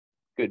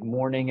Good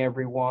morning,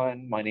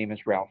 everyone. My name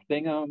is Ralph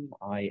Bingham.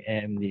 I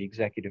am the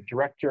Executive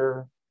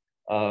Director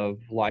of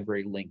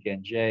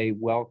LLNJ.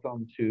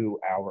 Welcome to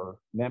our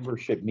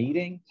membership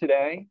meeting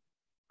today.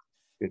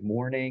 Good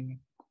morning.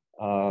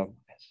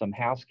 Some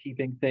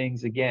housekeeping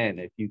things. Again,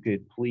 if you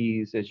could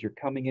please, as you're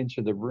coming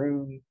into the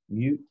room,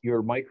 mute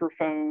your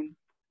microphone.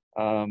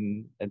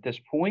 At this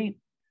point,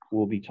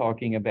 we'll be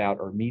talking about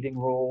our meeting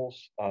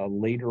rules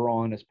later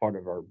on as part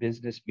of our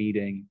business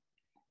meeting.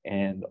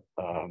 And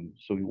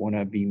so we want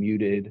to be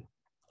muted,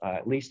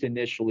 at least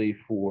initially,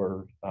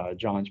 for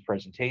John's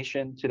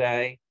presentation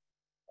today.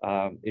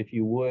 If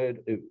you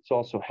would, it's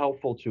also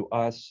helpful to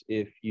us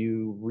if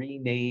you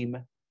rename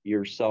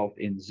yourself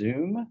in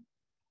Zoom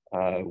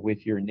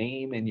with your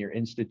name and your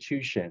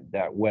institution.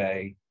 That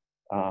way,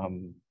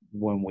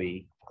 when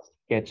we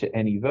get to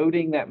any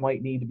voting that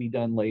might need to be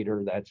done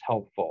later, that's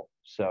helpful.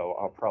 So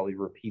I'll probably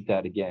repeat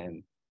that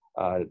again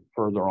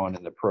further on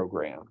in the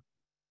program.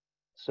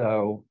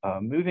 So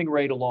moving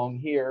right along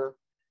here,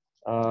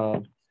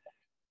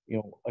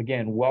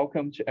 again,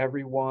 welcome to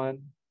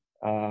everyone.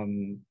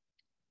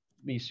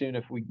 Be soon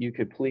if you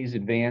could please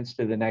advance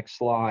to the next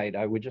slide.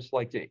 I would just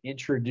like to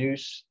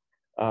introduce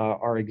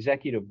our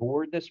executive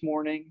board this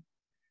morning.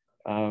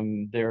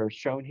 They're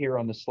shown here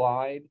on the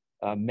slide.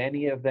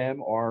 Many of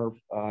them are,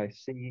 I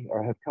see,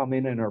 or have come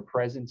in and are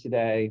present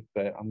today,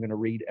 but I'm going to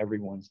read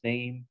everyone's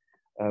name.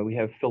 We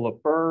have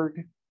Philip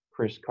Berg,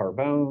 Chris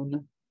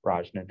Carbone,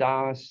 Rajna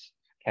Das,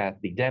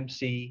 Kathy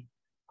Dempsey,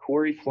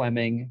 Corey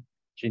Fleming,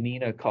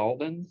 Janina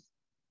Calden,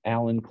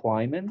 Alan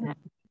Kleiman,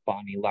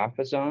 Bonnie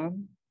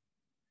Lafazan,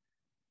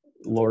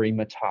 Lori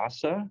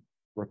Matassa,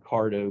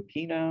 Ricardo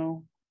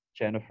Pino,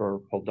 Jennifer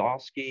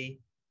Podolsky,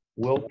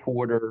 Will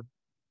Porter,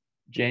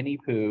 Jenny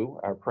Pooh,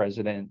 our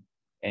president,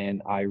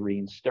 and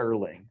Irene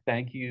Sterling.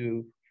 Thank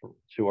you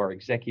to our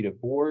executive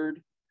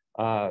board.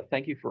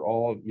 Thank you for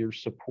all of your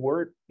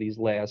support these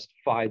last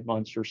 5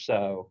 months or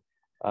so.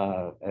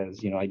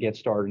 As you know, I get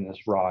started in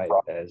this ride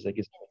as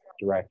executive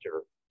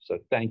director. So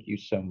thank you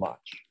so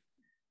much.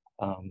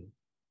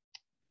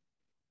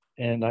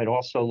 And I'd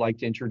also like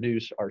to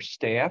introduce our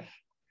staff.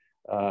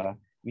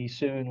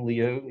 Misoon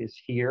Liu is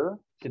here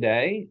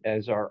today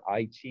as our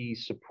IT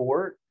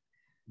support.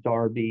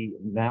 Darby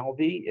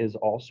Malvi is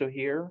also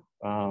here,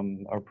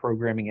 our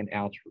programming and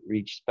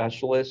outreach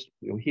specialist.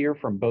 You'll hear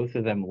from both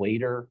of them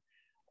later.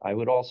 I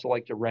would also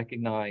like to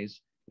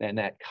recognize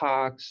Nanette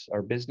Cox,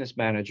 our business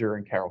manager,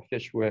 and Carol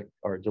Fishwick,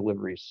 our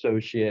delivery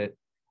associate,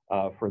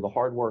 for the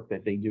hard work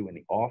that they do in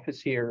the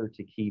office here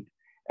to keep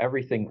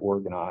everything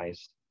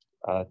organized.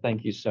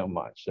 Thank you so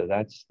much. So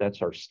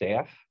that's our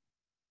staff.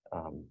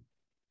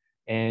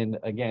 And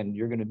again,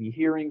 you're going to be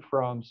hearing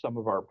from some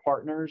of our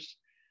partners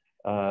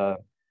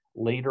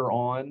later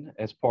on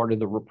as part of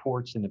the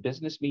reports in the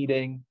business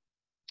meeting.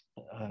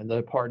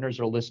 The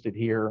partners are listed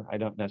here. I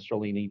don't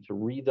necessarily need to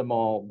read them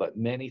all, but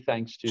many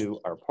thanks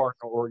to our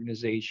partner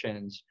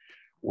organizations.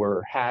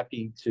 We're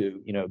happy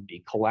to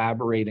be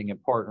collaborating and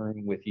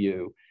partnering with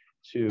you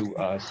to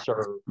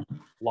serve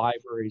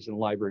libraries and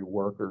library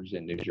workers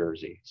in New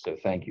Jersey. So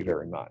thank you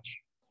very much.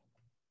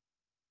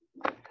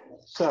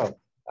 So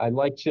I'd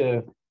like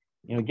to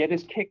get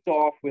us kicked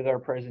off with our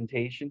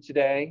presentation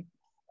today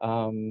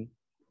from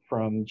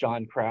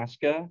John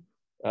Chrastka.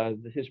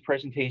 His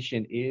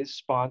presentation is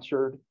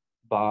sponsored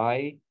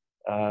by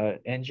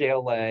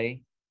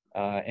NJLA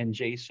and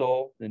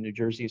JSOL, the New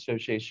Jersey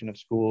Association of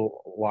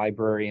School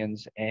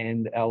Librarians,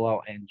 and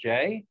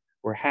LLNJ.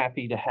 We're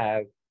happy to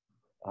have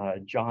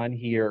John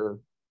here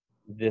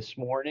this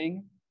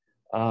morning.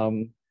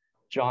 John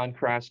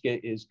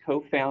Chrastka is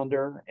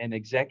co-founder and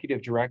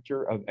executive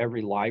director of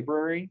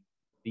EveryLibrary,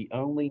 the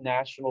only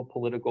national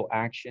political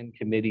action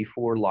committee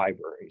for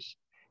libraries,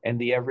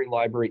 and the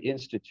EveryLibrary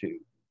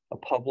Institute, a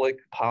public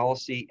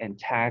policy and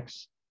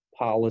tax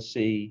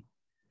policy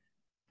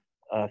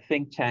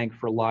think tank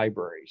for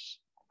libraries.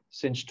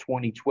 Since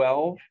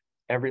 2012,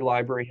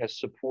 EveryLibrary has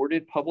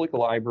supported public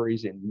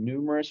libraries in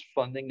numerous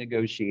funding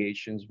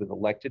negotiations with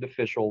elected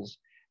officials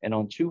and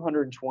on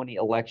 220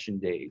 election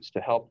days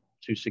to help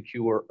to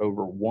secure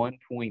over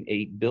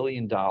 $1.8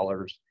 billion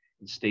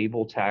in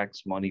stable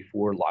tax money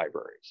for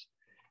libraries.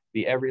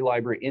 The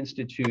EveryLibrary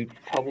Institute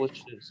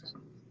publishes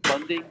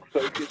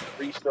funding-focused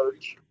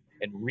research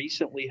and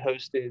recently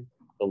hosted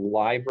the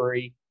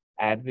Library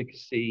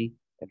Advocacy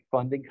and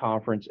Funding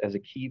Conference as a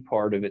key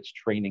part of its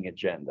training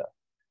agenda.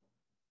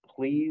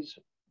 Please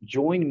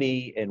join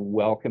me in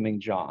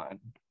welcoming John.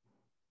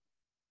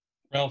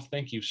 Ralph,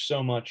 thank you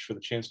so much for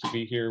the chance to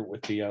be here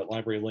with the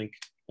Library Link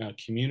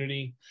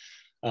community.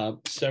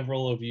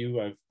 Several of you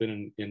I've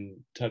been in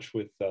touch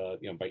with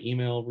by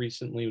email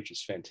recently, which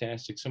is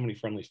fantastic. So many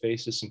friendly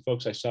faces. Some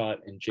folks I saw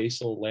in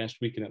JSOL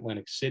last week in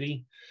Atlantic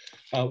City.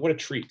 What a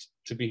treat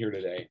to be here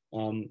today.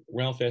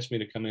 Ralph asked me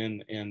to come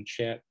in and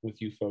chat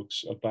with you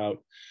folks about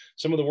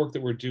some of the work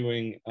that we're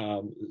doing,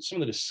 some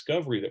of the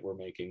discovery that we're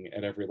making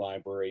at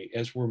EveryLibrary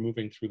as we're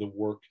moving through the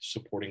work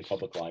supporting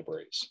public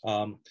libraries.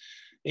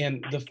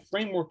 And the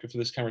framework for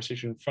this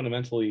conversation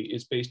fundamentally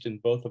is based in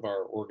both of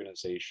our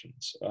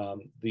organizations.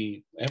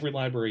 The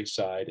EveryLibrary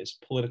side is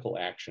political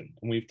action.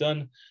 And we've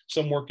done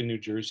some work in New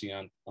Jersey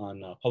on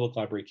public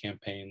library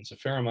campaigns, a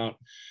fair amount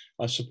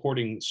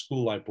supporting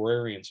school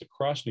librarians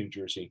across New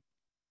Jersey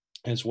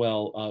as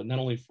well, not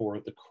only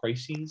for the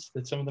crises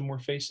that some of them were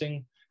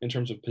facing in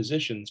terms of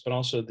positions, but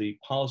also the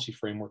policy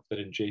framework that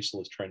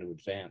NJSL is trying to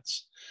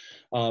advance.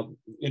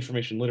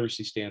 Information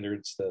literacy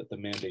standards, the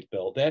mandate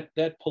bill,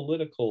 that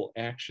political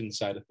action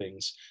side of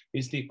things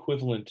is the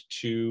equivalent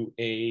to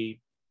a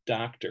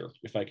doctor,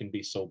 if I can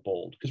be so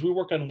bold, because we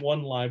work on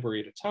one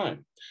library at a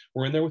time.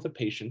 We're in there with a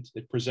patient.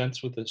 It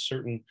presents with a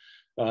certain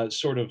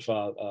sort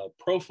of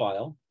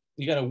profile.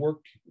 You got to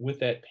work with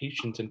that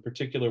patient in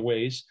particular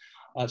ways,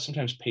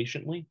 sometimes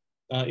patiently,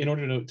 in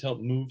order to help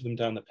move them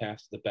down the path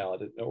to the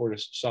ballot or to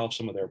solve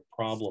some of their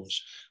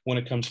problems when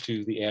it comes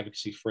to the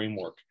advocacy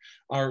framework.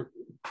 Our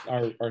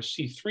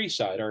C3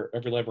 side, our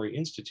EveryLibrary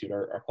Institute,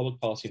 our public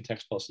policy and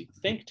tax policy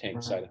think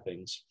tank side of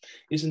things,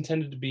 is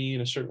intended to be,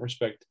 in a certain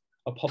respect,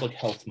 a public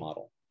health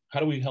model. How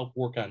do we help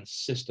work on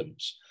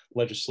systems,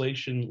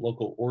 legislation,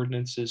 local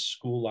ordinances,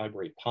 school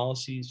library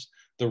policies,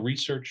 the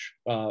research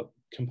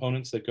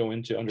components that go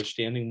into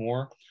understanding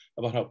more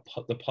about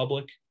how the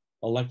public,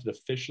 elected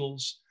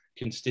officials,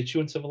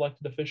 constituents of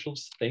elected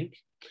officials think.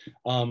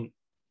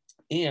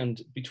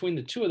 And between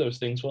the two of those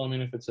things, well, I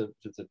mean, if it's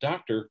a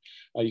doctor,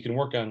 you can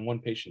work on one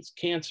patient's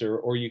cancer,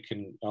 or you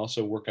can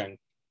also work on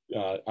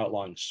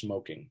outlawing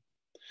smoking.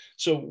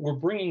 So we're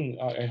bringing,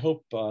 I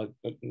hope, a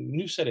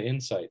new set of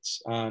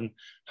insights on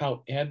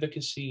how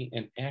advocacy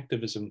and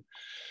activism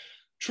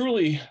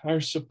truly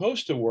are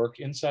supposed to work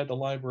inside the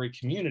library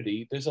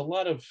community. There's a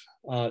lot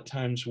of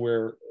times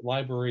where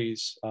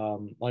libraries,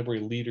 library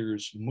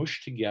leaders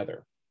mush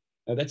together.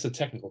 That's a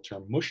technical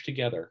term, mush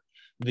together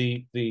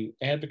the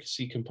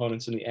advocacy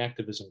components and the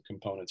activism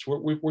components.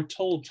 We're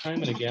told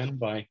time and again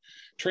by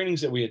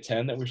trainings that we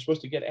attend that we're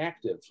supposed to get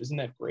active. Isn't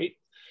that great?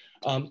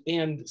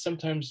 And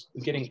sometimes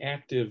getting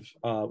active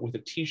with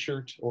a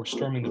t-shirt or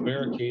storming the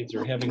barricades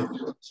or having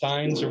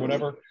signs or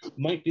whatever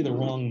might be the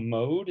wrong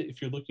mode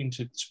if you're looking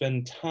to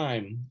spend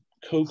time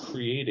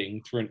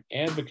co-creating through an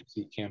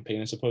advocacy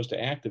campaign as opposed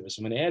to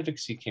activism. An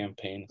advocacy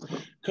campaign,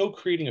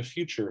 co-creating a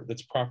future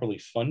that's properly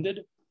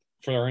funded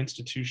for our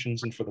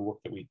institutions and for the work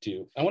that we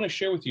do. I want to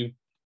share with you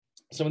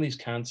some of these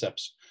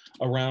concepts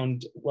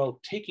around, well,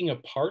 taking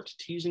apart,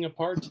 teasing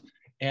apart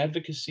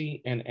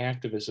advocacy and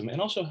activism,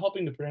 and also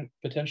helping to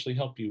potentially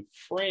help you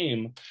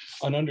frame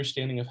an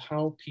understanding of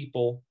how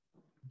people,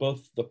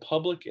 both the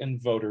public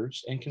and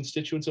voters and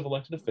constituents of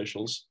elected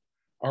officials,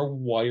 are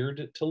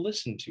wired to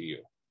listen to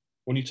you.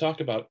 When you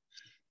talk about,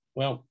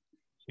 well,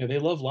 you know, they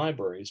love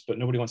libraries, but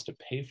nobody wants to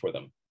pay for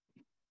them.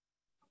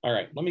 All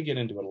right, let me get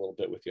into it a little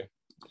bit with you.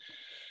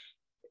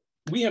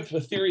 We have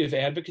a theory of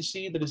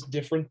advocacy that is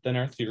different than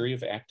our theory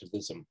of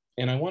activism.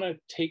 And I want to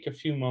take a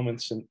few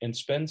moments and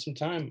spend some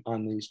time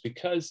on these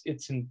because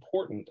it's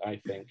important, I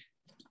think,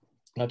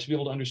 to be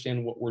able to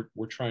understand what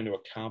we're trying to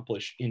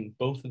accomplish in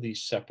both of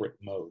these separate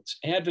modes.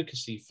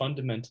 Advocacy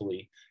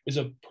fundamentally is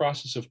a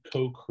process of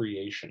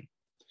co-creation.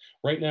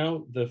 Right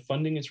now, the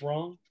funding is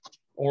wrong,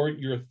 or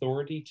your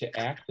authority to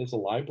act as a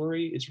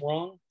library is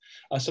wrong.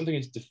 Something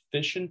is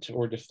deficient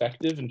or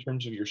defective in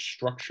terms of your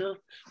structure.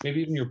 Maybe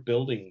even your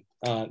building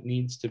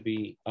needs to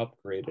be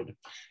upgraded.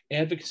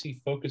 Advocacy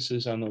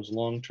focuses on those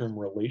long-term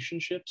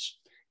relationships.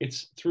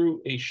 It's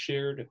through a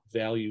shared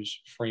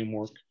values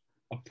framework,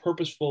 a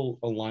purposeful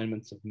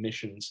alignment of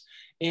missions,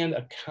 and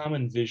a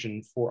common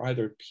vision for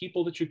either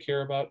people that you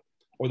care about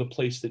or the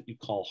place that you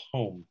call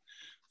home.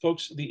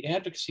 Folks, the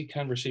advocacy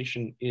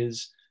conversation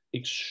is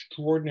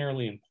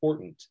extraordinarily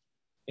important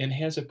and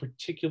has a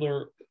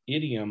particular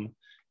idiom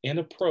and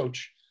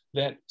approach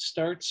that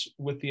starts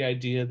with the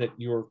idea that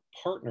your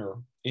partner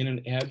in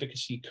an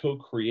advocacy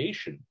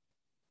co-creation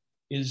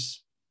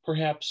is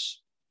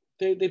perhaps,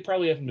 they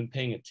probably haven't been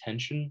paying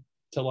attention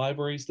to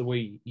libraries the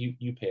way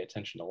you pay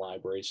attention to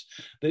libraries.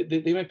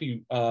 They might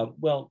be,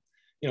 well,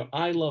 you know,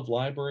 I love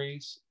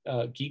libraries,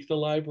 Geek the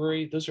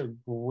Library, those are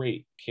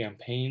great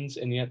campaigns,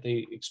 and yet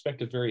they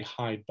expect a very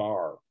high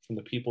bar from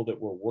the people that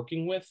we're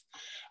working with.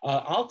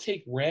 I'll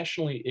take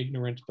rationally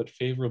ignorant but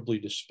favorably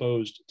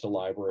disposed to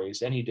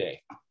libraries any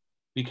day,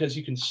 because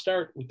you can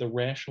start with the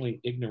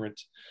rationally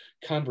ignorant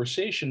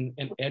conversation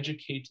and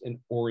educate and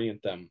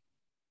orient them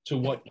to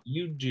what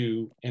you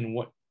do and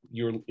what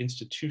your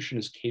institution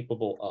is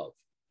capable of.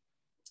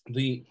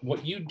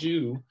 What you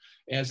do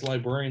as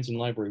librarians and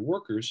library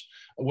workers,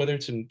 whether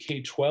it's in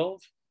K-12,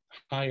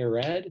 higher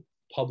ed,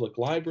 public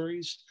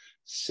libraries,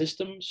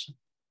 systems,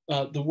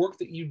 the work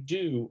that you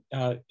do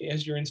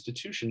as your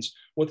institutions,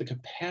 what the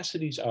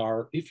capacities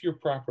are if you're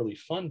properly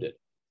funded.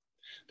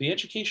 The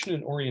education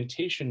and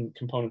orientation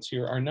components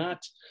here are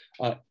not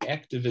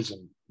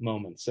activism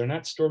moments. They're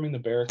not storming the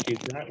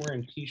barricades. They're not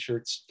wearing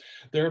t-shirts.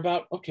 They're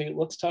about, okay,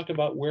 let's talk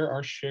about where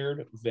our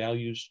shared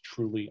values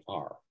truly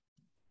are.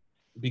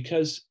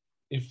 Because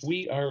if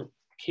we are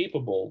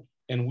capable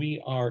and we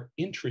are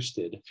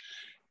interested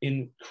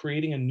in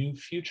creating a new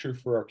future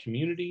for our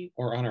community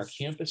or on our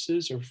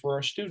campuses or for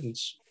our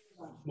students,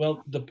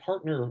 well, the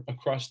partner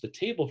across the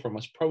table from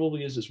us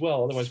probably is as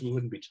well, otherwise we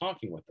wouldn't be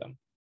talking with them.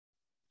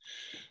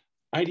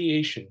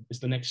 Ideation is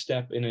the next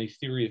step in a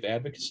theory of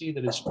advocacy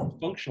that is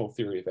functional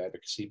theory of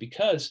advocacy,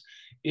 because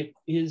it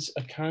is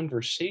a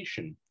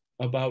conversation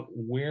about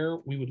where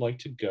we would like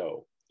to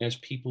go as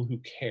people who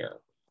care,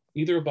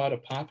 either about a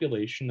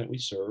population that we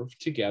serve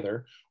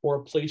together or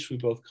a place we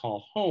both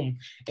call home.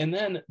 And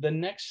then the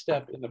next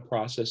step in the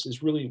process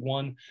is really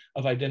one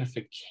of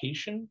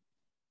identification.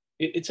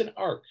 It's an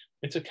arc,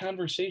 it's a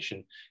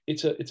conversation.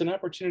 It's an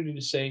opportunity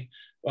to say,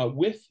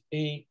 with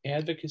a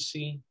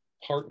advocacy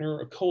partner,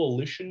 a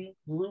coalition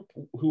group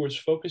who is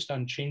focused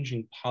on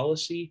changing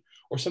policy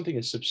or something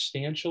as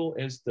substantial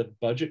as the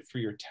budget for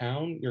your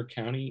town, your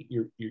county,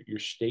 your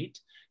state,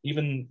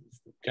 even,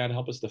 God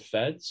help us, the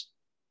feds,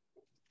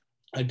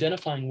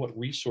 identifying what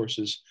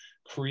resources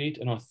create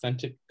an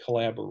authentic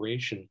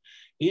collaboration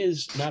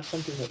is not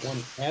something that one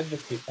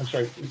advocates,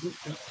 isn't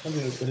something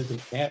that is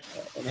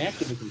an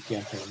activism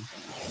campaign.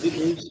 It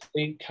is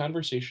a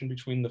conversation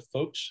between the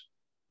folks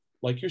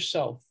like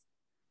yourself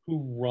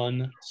who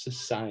run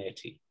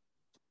society.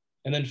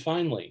 And then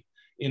finally,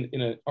 in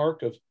an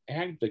arc of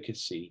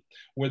advocacy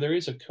where there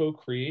is a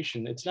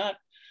co-creation, it's not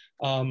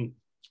an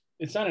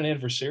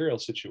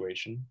adversarial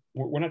situation.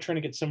 We're not trying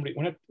to get somebody,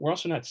 we're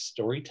also not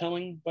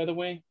storytelling, by the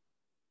way.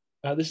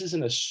 This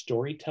isn't a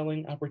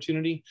storytelling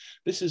opportunity.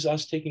 This is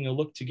us taking a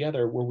look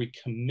together where we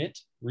commit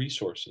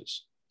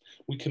resources.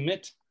 We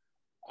commit,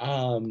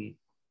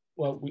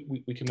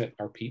 we commit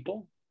our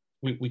people,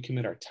 we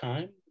commit our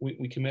time,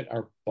 we commit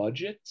our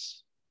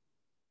budgets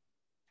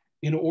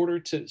in order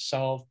to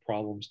solve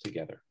problems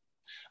together.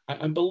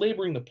 I'm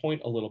belaboring the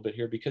point a little bit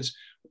here because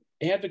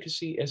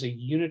advocacy as a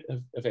unit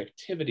of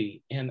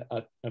activity and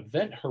an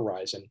event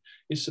horizon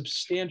is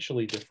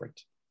substantially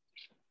different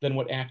than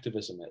what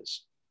activism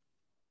is.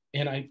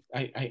 And I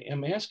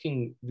am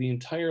asking the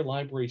entire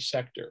library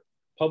sector,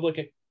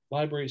 public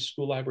libraries,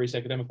 school libraries,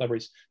 academic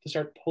libraries, to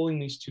start pulling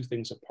these two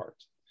things apart.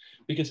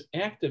 Because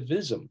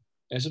activism,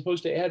 as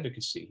opposed to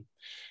advocacy,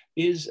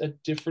 is a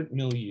different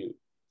milieu.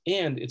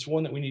 And it's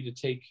one that we need to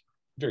take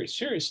very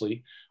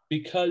seriously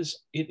because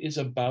it is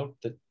about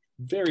the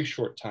very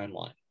short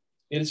timeline.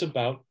 It is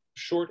about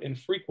short and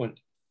frequent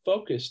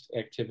focused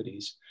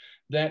activities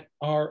that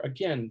are,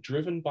 again,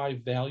 driven by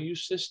value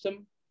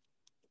system,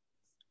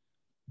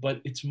 but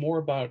it's more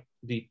about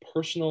the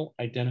personal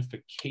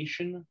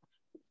identification.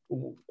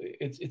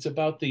 It's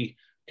about the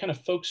kind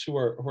of folks who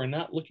are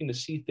not looking to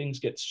see things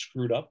get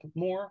screwed up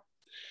more.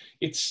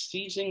 It's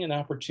seizing an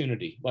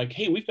opportunity, like,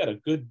 hey, we've got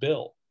a good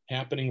bill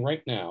happening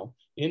right now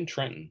in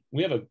Trenton.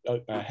 We have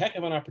a heck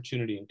of an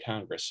opportunity in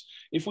Congress.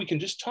 If we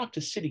can just talk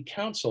to city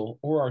council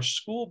or our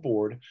school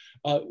board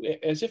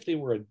as if they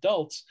were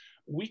adults,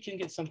 we can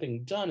get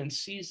something done and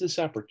seize this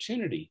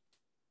opportunity.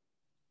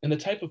 And the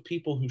type of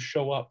people who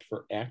show up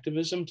for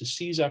activism to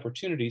seize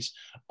opportunities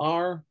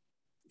are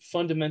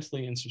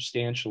fundamentally and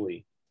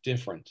substantially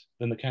different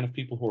than the kind of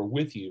people who are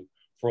with you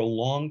for a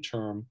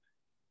long-term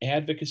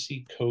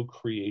advocacy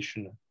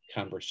co-creation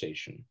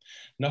conversation.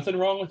 Nothing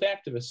wrong with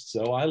activists,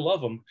 though. I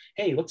love them.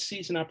 Hey, let's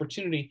seize an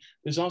opportunity.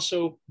 There's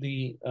also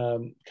the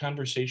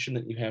conversation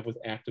that you have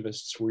with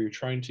activists where you're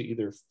trying to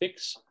either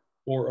fix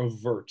or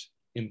avert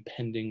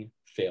impending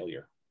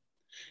failure.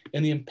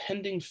 And the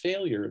impending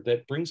failure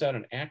that brings out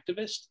an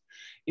activist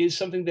is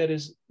something that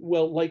is,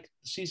 well, like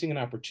seizing an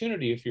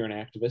opportunity. If you're an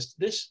activist,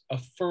 this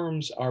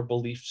affirms our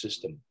belief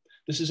system.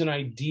 This is an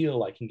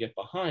ideal I can get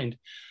behind.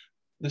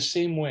 The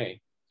same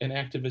way an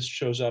activist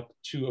shows up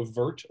to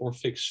avert or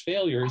fix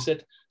failure is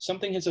that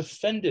something has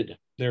offended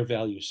their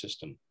value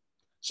system.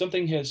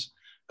 Something has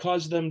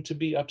caused them to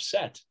be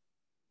upset,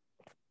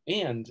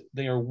 and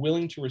they are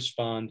willing to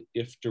respond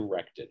if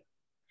directed.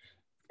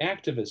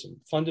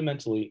 Activism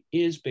fundamentally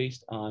is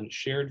based on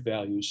shared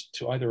values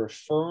to either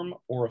affirm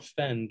or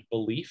offend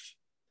belief.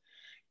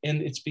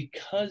 And it's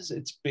because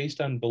it's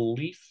based on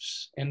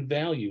beliefs and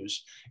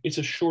values, it's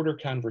a shorter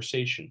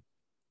conversation.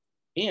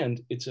 And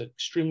it's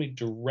extremely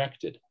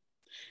directed.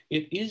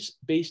 It is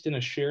based in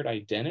a shared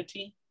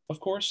identity, of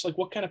course, like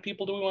what kind of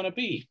people do we want to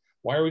be?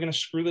 Why are we going to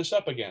screw this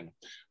up again?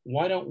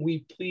 Why don't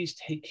we please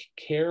take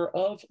care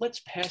of,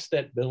 let's pass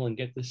that bill and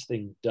get this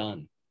thing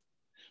done.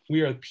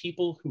 We are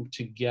people who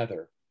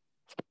together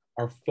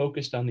are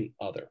focused on the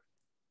other.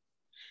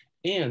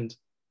 And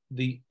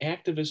the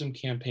activism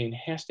campaign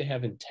has to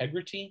have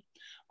integrity.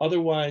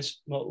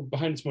 Otherwise, well,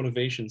 behind its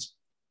motivations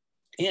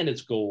and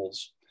its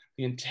goals,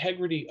 the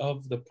integrity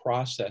of the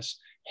process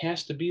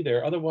has to be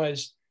there.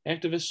 Otherwise,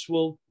 activists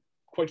will,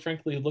 quite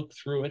frankly, look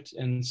through it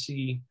and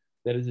see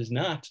that it is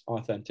not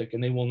authentic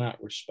and they will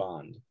not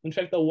respond. In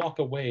fact, they'll walk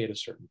away at a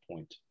certain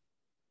point.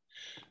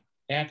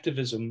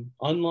 Activism,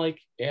 unlike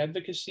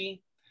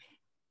advocacy,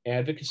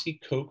 advocacy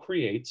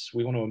co-creates.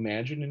 We want to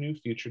imagine a new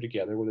future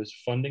together where there's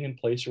funding in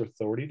place or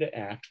authority to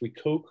act. We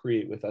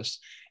co-create with us.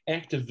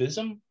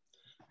 Activism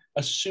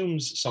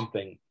assumes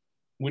something,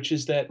 which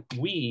is that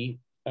we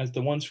as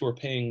the ones who are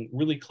paying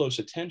really close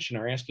attention,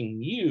 are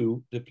asking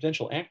you, the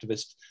potential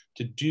activist,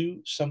 to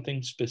do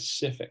something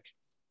specific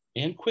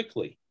and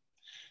quickly.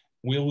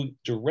 We'll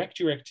direct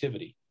your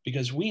activity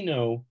because we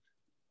know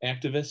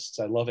activists,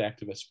 I love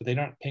activists, but they're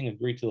not paying a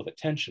great deal of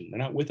attention. They're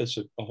not with us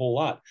a whole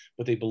lot,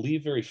 but they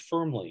believe very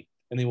firmly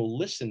and they will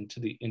listen to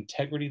the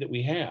integrity that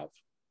we have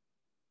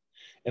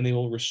and they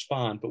will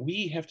respond. But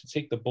we have to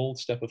take the bold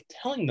step of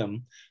telling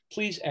them,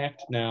 please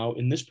act now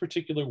in this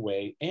particular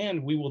way,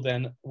 and we will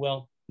then,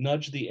 well,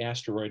 nudge the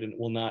asteroid and it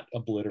will not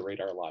obliterate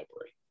our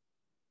library.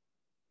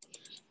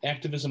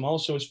 Activism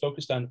also is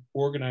focused on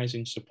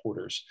organizing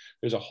supporters.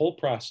 There's a whole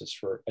process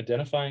for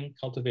identifying,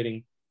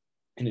 cultivating,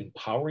 and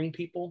empowering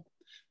people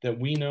that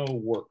we know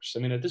works. I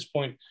mean, at this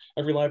point,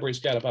 EveryLibrary's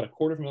got about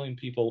 250,000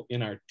 people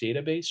in our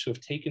database who have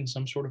taken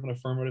some sort of an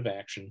affirmative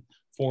action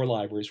for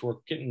libraries. We're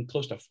getting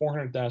close to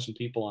 400,000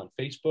 people on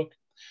Facebook.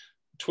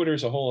 Twitter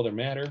is a whole other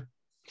matter.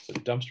 It's a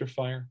dumpster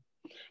fire.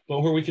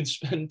 But where we can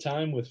spend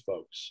time with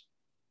folks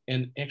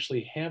and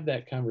actually have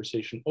that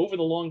conversation over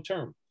the long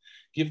term,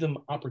 give them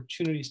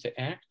opportunities to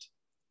act,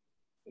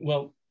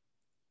 well,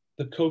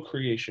 the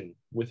co-creation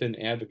within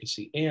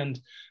advocacy and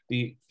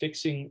the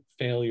fixing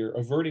failure,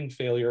 averting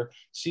failure,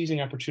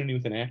 seizing opportunity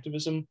within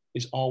activism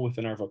is all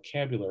within our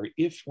vocabulary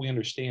if we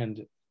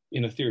understand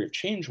in a theory of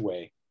change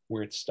way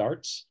where it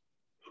starts,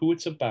 who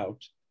it's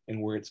about,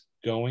 and where it's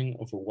going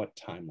over what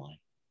timeline.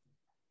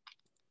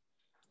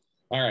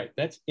 All right,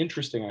 that's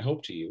interesting, I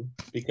hope, to you,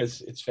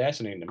 because it's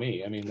fascinating to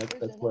me. I mean,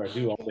 that's what I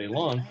do all day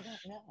long.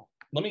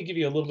 Let me give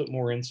you a little bit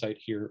more insight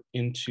here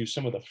into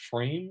some of the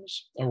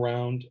frames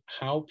around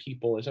how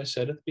people, as I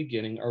said at the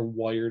beginning, are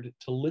wired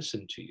to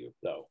listen to you,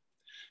 though.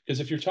 Because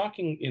if you're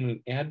talking in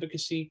an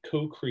advocacy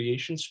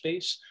co-creation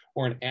space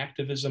or an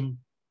activism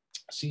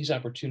seize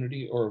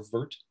opportunity or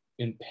avert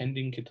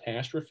impending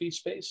catastrophe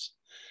space,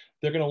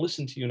 they're going to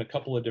listen to you in a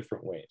couple of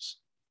different ways.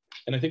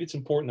 And I think it's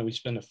important that we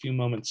spend a few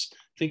moments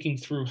thinking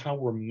through how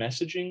we're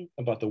messaging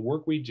about the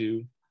work we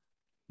do,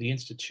 the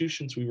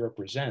institutions we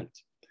represent,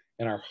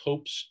 and our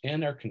hopes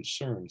and our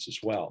concerns as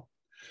well.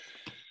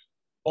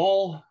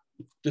 All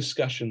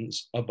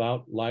discussions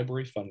about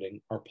library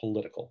funding are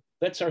political.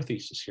 That's our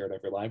thesis here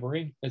at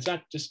EveryLibrary. It's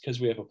not just because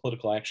we have a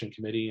political action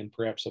committee and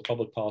perhaps a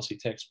public policy,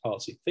 tax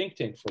policy think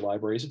tank for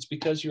libraries. It's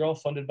because you're all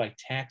funded by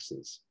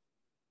taxes.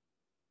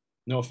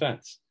 No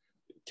offense.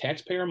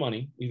 Taxpayer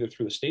money, either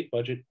through the state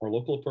budget or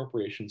local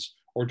appropriations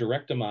or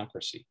direct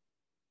democracy,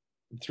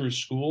 through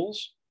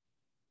schools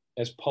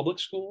as public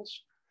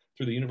schools,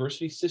 through the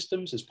university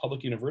systems as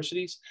public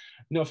universities.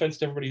 No offense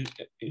to everybody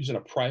who's in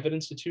a private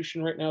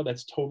institution right now,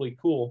 that's totally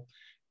cool.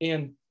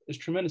 And there's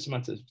tremendous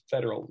amounts of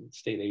federal and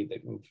state aid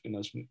that move in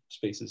those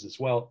spaces as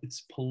well.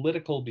 It's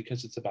political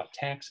because it's about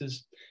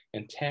taxes,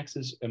 and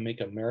taxes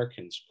make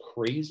Americans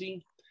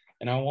crazy.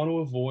 And I want to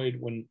avoid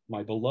when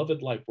my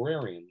beloved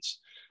librarians,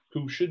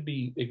 who should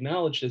be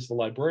acknowledged as the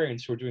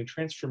librarians who are doing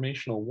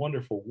transformational,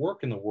 wonderful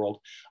work in the world,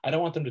 I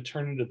don't want them to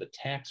turn into the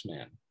tax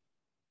man.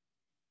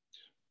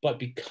 But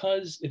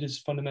because it is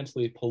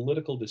fundamentally a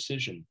political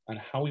decision on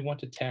how we want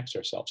to tax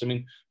ourselves. I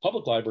mean,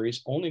 public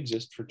libraries only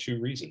exist for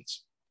two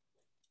reasons.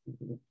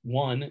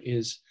 One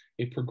is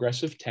a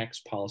progressive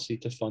tax policy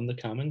to fund the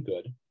common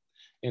good.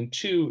 And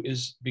two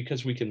is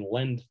because we can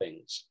lend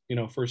things, you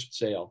know, first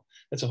sale.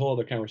 That's a whole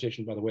other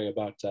conversation, by the way,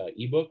 about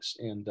ebooks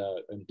and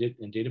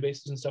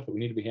databases and stuff that we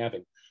need to be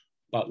having.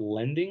 About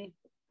lending,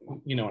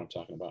 you know what I'm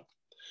talking about.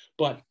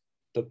 But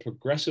the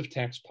progressive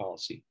tax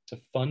policy to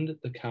fund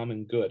the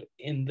common good,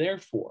 and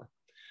therefore,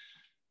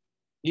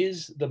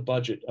 is the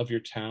budget of your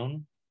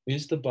town,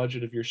 is the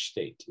budget of your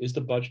state, is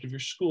the budget of your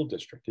school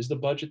district, is the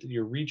budget that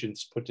your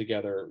regents put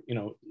together, you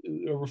know,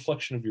 a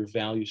reflection of your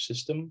value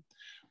system,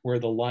 where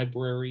the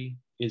library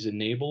is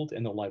enabled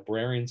and the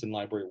librarians and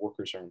library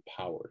workers are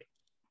empowered.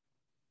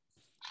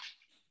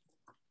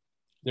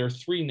 There are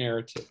three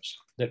narratives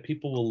that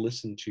people will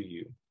listen to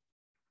you.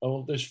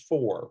 Oh, there's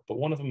four, but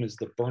one of them is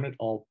the burn it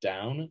all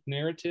down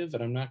narrative,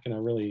 and I'm not going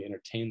to really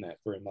entertain that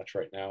very much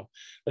right now.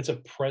 That's a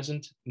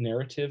present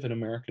narrative in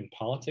American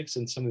politics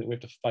and something that we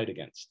have to fight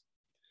against.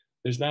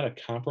 There's not a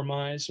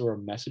compromise or a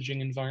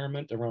messaging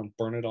environment around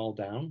burn it all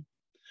down.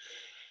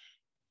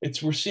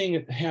 We're seeing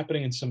it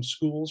happening in some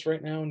schools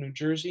right now in New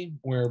Jersey,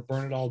 where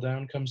Burn It All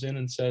Down comes in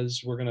and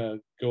says, we're going to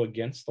go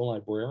against the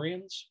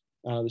librarians,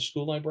 the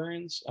school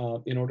librarians,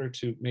 in order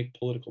to make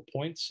political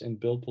points and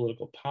build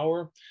political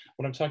power.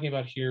 What I'm talking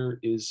about here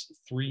is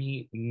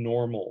three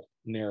normal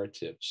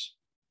narratives.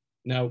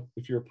 Now,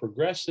 if you're a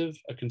progressive,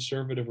 a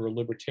conservative, or a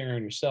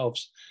libertarian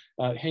yourselves,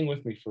 hang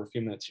with me for a few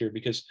minutes here,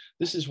 because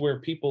this is where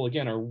people,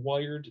 again, are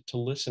wired to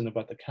listen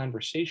about the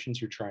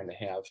conversations you're trying to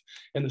have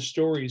and the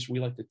stories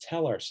we like to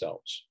tell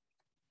ourselves.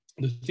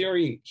 The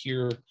theory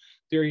here,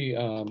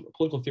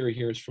 political theory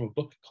here is from a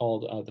book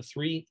called The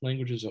Three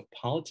Languages of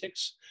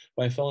Politics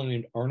by a fellow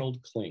named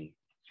Arnold Kling.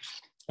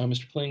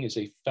 Mr. Kling is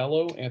a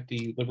fellow at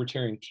the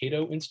Libertarian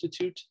Cato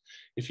Institute.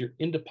 If you're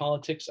into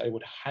politics, I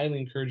would highly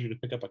encourage you to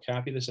pick up a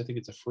copy of this. I think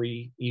it's a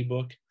free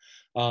ebook.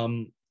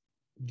 Don't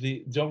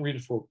read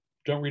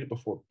it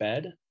before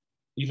bed.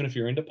 even if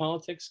you're into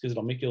politics, because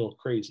it'll make you a little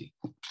crazy,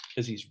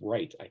 because he's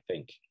right, I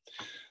think.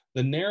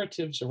 The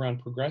narratives around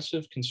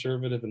progressive,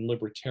 conservative, and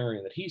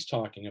libertarian that he's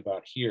talking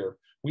about here,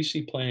 we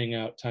see playing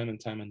out time and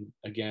time and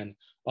again,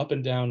 up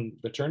and down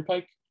the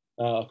turnpike,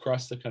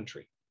 across the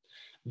country.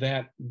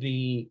 That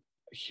the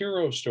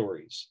hero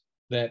stories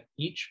that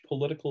each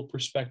political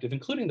perspective,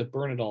 including the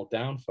burn it all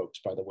down folks,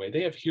 by the way,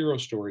 they have hero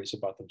stories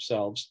about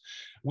themselves.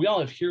 We all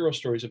have hero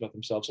stories about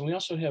themselves, and we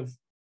also have,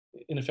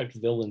 in effect,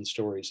 villain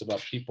stories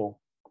about people.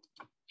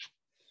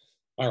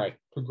 All right,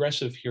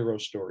 progressive hero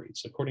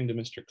stories, according to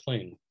Mr.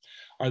 Kling,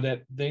 are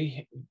that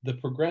the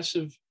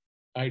progressive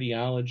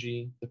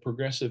ideology, the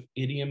progressive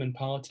idiom in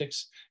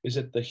politics is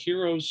that the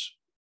heroes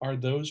are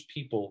those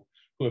people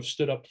who have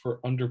stood up for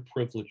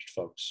underprivileged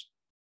folks.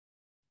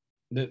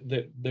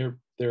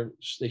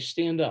 They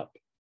stand up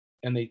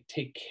and they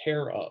take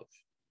care of.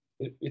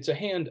 It's a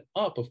hand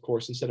up, of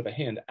course, instead of a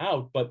hand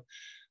out, but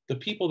the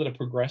people that are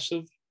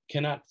progressive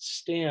cannot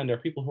stand are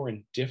people who are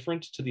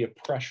indifferent to the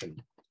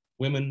oppression.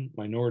 Women,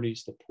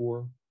 minorities, the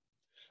poor,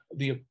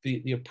 the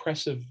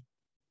oppressive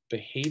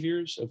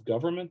behaviors of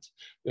government,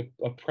 the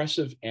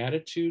oppressive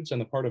attitudes on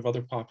the part of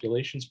other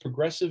populations.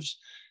 Progressives,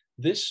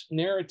 this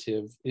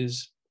narrative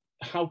is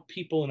how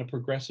people in a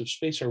progressive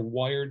space are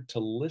wired to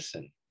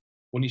listen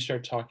when you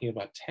start talking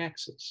about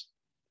taxes.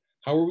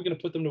 How are we going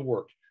to put them to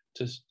work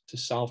to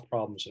solve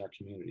problems in our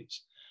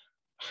communities?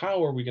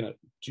 How are we going to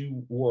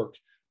do work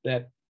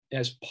that,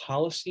 as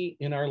policy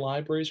in our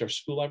libraries, our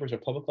school libraries, our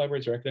public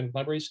libraries, our academic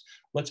libraries,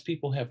 lets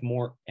people have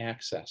more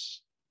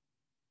access?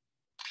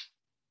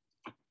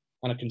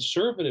 On a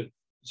conservative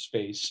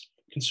space,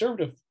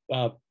 conservative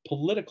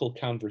political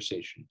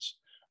conversations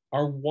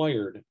are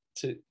wired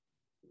to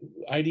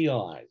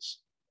idealize,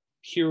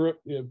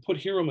 put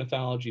hero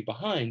mythology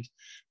behind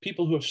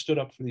people who have stood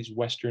up for these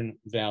Western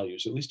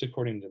values, at least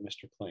according to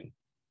Mr. Kling.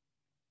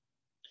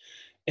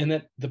 And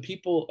that the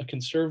people a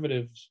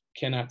conservative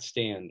cannot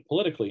stand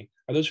politically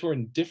are those who are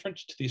indifferent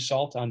to the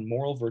assault on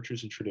moral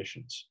virtues and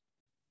traditions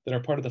that are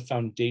part of the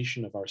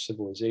foundation of our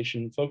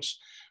civilization. Folks,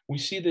 we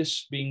see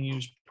this being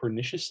used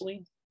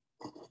perniciously,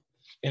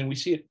 and we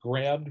see it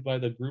grabbed by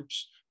the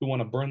groups who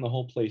want to burn the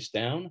whole place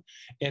down.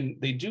 And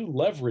they do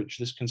leverage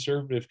this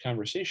conservative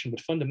conversation,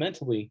 but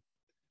fundamentally,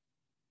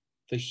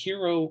 the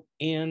hero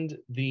and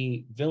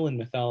the villain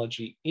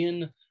mythology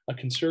in a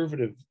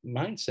conservative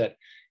mindset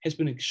has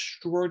been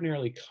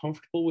extraordinarily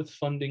comfortable with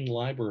funding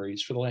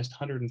libraries for the last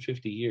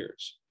 150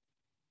 years.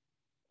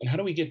 And how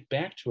do we get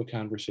back to a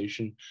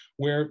conversation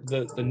where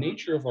the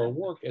nature of our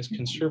work as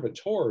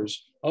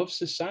conservators of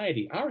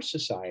society,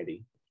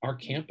 our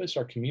campus,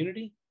 our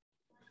community,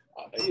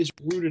 is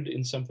rooted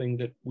in something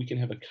that we can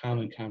have a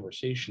common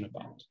conversation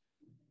about?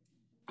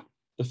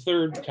 The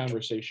third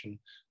conversation,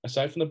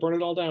 aside from the burn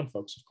it all down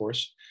folks, of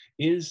course,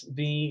 is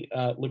the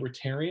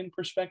libertarian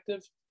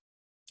perspective,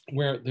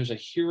 where there's a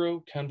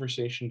hero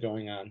conversation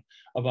going on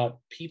about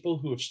people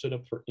who have stood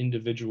up for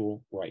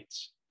individual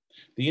rights.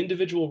 The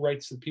individual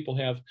rights that people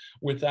have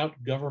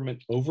without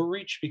government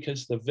overreach,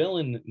 because the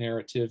villain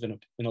narrative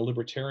in a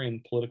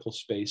libertarian political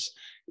space,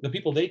 the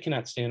people they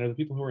cannot stand are the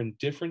people who are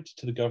indifferent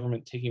to the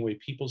government taking away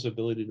people's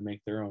ability to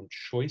make their own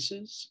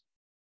choices.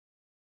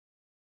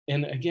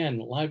 And again,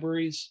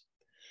 libraries,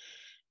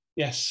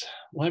 yes,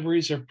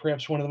 libraries are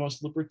perhaps one of the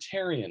most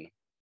libertarian.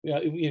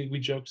 We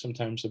joke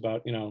sometimes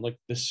about, like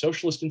the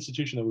socialist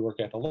institution that we work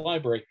at, the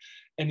library,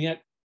 and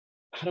yet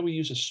how do we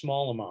use a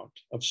small amount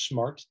of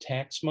smart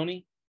tax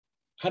money?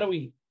 How do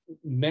we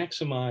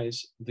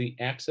maximize the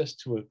access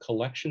to a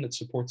collection that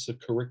supports the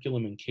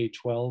curriculum in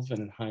K-12 and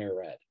in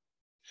higher ed?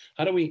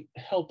 How do we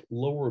help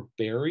lower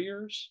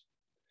barriers?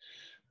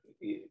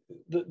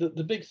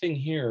 The big thing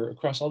here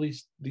across all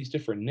these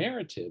different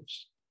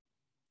narratives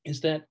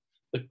is that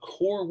the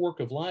core work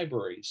of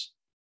libraries,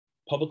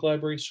 public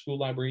libraries, school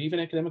library,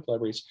 even academic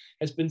libraries,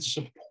 has been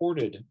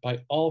supported by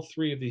all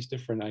three of these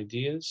different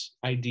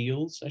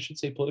ideals, I should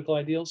say, political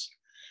ideals.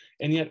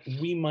 And yet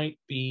we might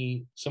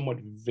be somewhat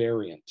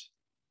variant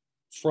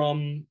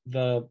from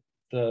the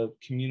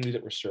community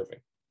that we're serving.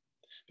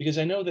 Because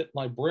I know that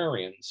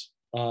librarians,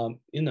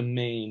 in the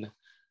main,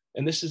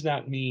 and this is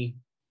not me,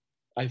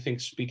 I think,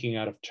 speaking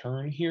out of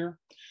turn here,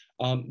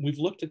 we've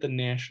looked at the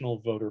national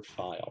voter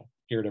file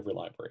here at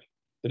EveryLibrary.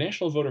 The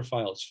national voter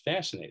file is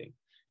fascinating.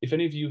 If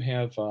any of you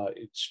have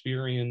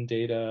Experian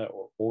data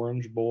or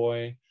Orange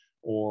Boy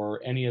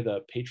or any of the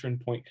patron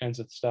point kinds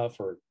of stuff,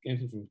 or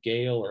anything from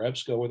Gale or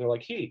EBSCO, where they're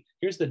like, hey,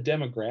 here's the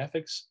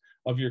demographics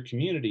of your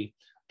community.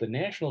 The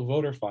national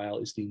voter file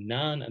is the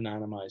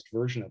non-anonymized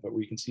version of it,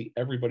 where you can see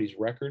everybody's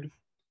record,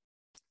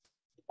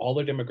 all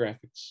their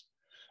demographics.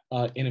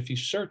 And if you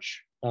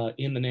search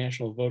in the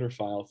national voter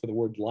file for the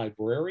word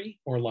library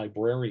or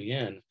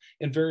librarian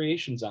and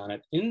variations on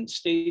it, in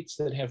states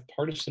that have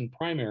partisan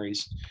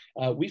primaries,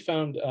 we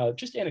found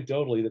just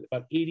anecdotally that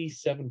about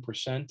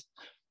 87%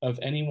 of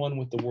anyone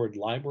with the word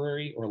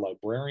library or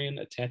librarian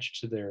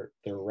attached to their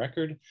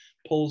record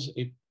pulls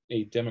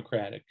a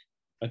Democrat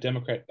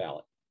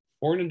ballot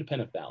or an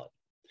independent ballot.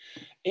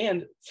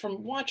 And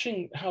from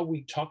watching how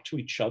we talk to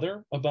each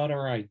other about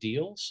our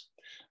ideals,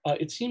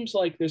 It seems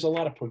like there's a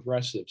lot of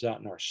progressives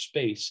out in our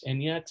space,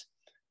 and yet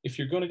if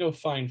you're going to go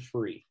fine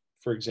free,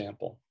 for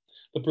example,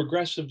 the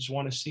progressives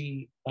want to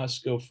see us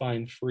go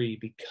fine free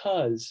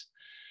because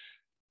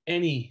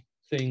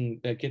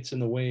anything that gets in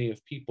the way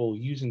of people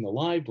using the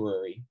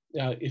library,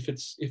 if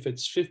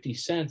it's 50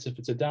 cents, if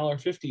it's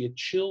 $1.50, it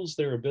chills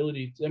their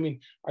ability. I mean,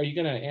 are you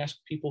going to ask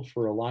people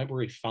for a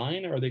library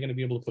fine, or are they going to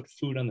be able to put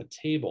food on the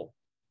table?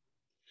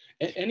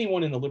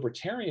 Anyone in the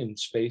libertarian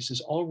space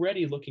is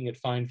already looking at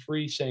fine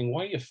free, saying,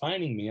 why are you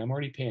fining me? I'm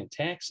already paying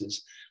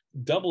taxes.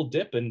 Double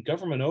dipping,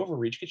 government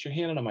overreach, get your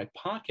hand out of my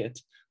pocket.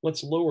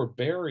 Let's lower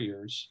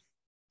barriers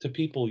to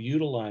people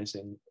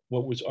utilizing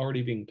what was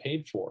already being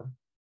paid for.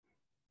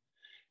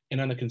 And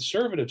on the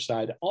conservative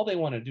side, all they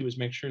want to do is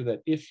make sure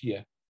that if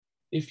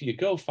you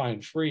go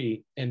fine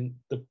free and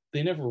the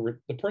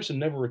person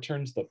never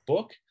returns the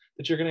book,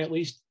 that you're going to at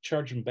least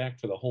charge them back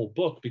for the whole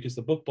book, because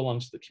the book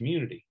belongs to the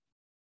community.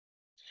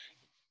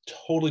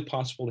 Totally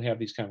possible to have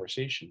these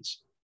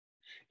conversations.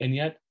 And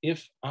yet,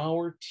 if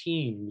our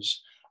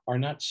teams are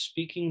not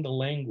speaking the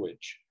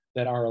language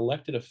that our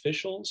elected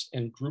officials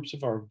and groups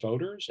of our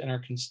voters and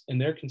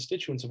their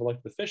constituents of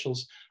elected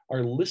officials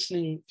are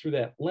listening through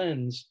that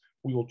lens,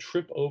 we will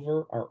trip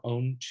over our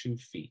own 2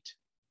 feet.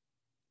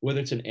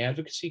 Whether it's an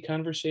advocacy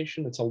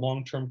conversation that's a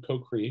long-term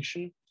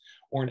co-creation,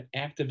 or an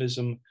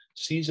activism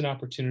seize an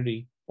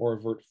opportunity or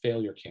avert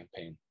failure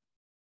campaign.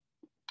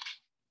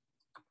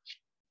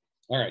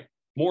 All right.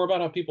 More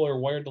about how people are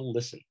wired to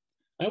listen.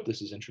 I hope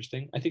this is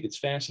interesting. I think it's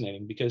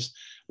fascinating, because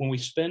when we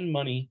spend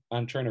money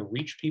on trying to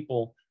reach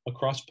people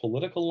across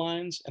political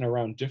lines and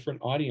around different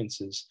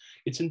audiences,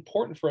 it's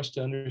important for us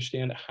to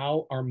understand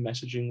how our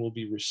messaging will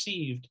be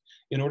received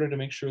in order to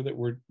make sure that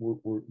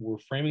we're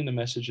framing the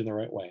message in the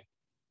right way,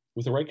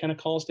 with the right kind of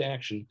calls to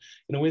action,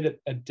 in a way that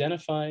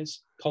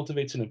identifies,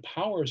 cultivates, and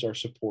empowers our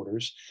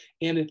supporters,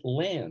 and it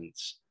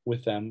lands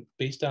with them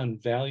based on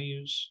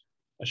values,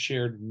 a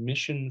shared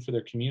mission for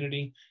their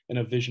community, and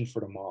a vision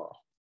for tomorrow.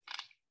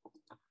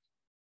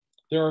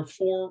 There are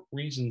 4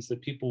 reasons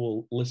that people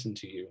will listen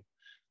to you.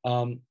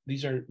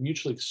 These are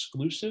mutually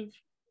exclusive.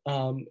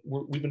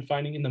 We've been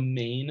finding in the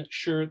main,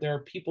 sure, there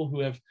are people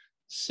who have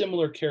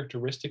similar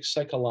characteristics,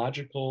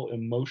 psychological,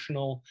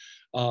 emotional,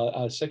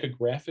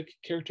 psychographic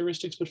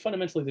characteristics, but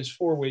fundamentally there's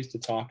 4 ways to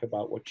talk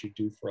about what you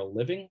do for a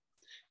living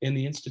in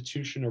the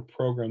institution or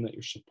program that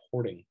you're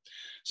supporting.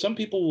 Some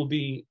people will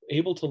be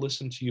able to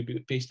listen to you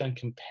based on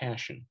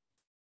compassion.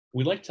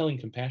 We like telling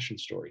compassion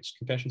stories.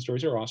 Compassion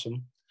stories are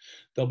awesome.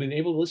 They'll be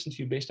able to listen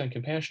to you based on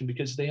compassion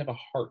because they have a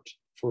heart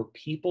for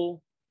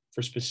people,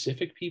 for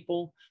specific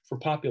people, for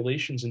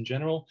populations in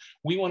general.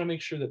 We want to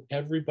make sure that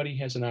everybody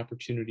has an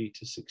opportunity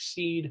to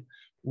succeed.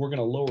 We're going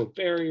to lower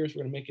barriers.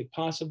 We're going to make it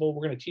possible.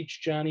 We're going to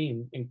teach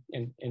Johnny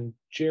and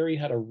Jerry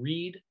how to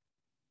read.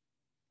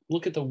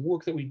 Look at the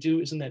work that we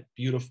do. Isn't that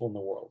beautiful in the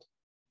world?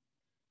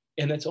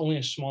 And that's only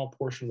a small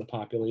portion of the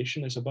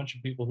population. There's a bunch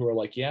of people who are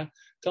like, yeah,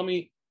 tell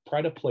me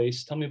pride of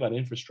place. Tell me about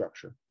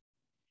infrastructure.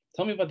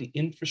 Tell me about the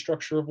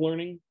infrastructure of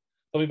learning.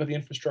 Tell me about the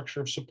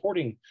infrastructure of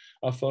supporting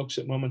folks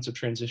at moments of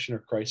transition or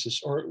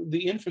crisis, or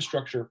the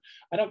infrastructure.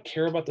 I don't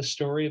care about the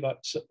story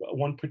about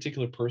one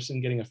particular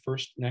person getting a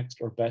first, next,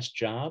 or best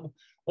job.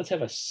 Let's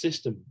have a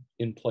system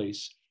in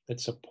place that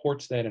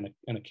supports that in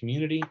a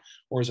community,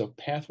 or as a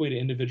pathway to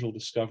individual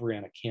discovery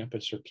on a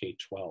campus or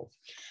K-12.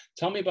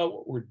 Tell me about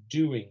what we're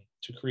doing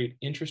to create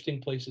interesting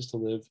places to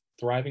live,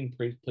 thriving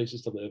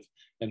places to live,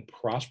 and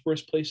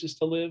prosperous places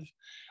to live.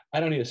 I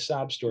don't need a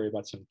sob story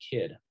about some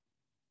kid.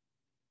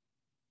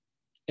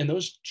 And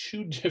those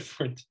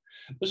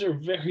are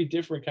very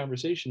different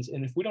conversations.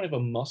 And if we don't have a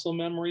muscle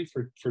memory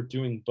for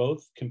doing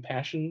both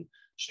compassion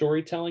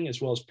storytelling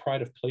as well as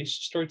pride of place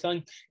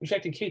storytelling, in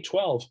fact, in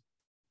K-12,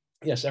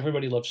 yes,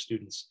 everybody loves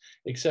students,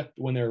 except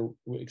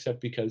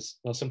because,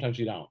 well, sometimes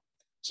you don't.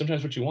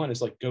 Sometimes what you want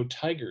is like, go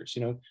Tigers.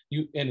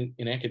 You and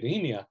in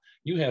academia,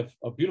 you have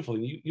a beautiful,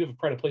 you have a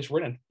pride of place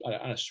right on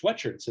a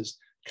sweatshirt. It says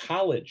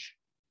college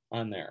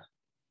on there.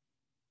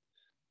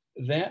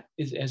 That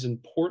is as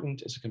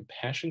important as a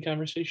compassion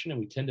conversation, and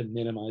we tend to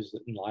minimize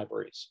it in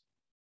libraries.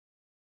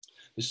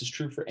 This is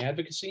true for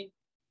advocacy.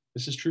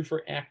 This is true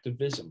for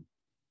activism.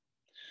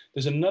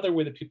 There's another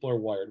way that people are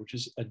wired, which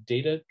is a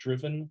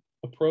data-driven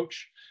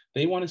approach.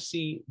 They want to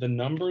see the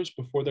numbers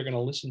before they're going to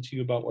listen to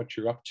you about what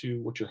you're up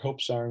to, what your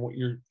hopes are, and what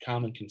your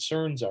common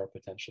concerns are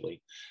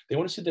potentially. They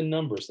want to see the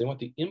numbers. They want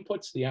the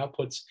inputs, the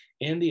outputs,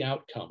 and the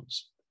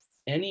outcomes.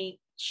 Any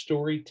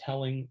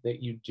storytelling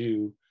that you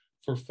do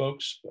for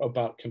folks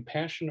about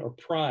compassion or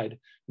pride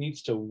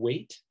needs to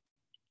wait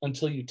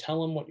until you tell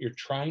them what you're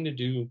trying to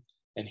do,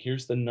 and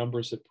here's the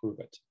numbers that prove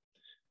it.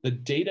 The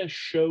data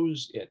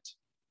shows it,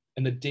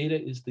 and the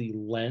data is the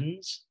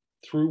lens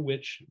through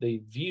which they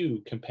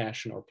view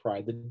compassion or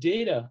pride. The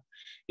data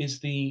is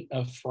the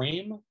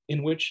frame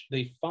in which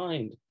they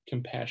find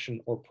compassion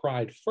or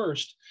pride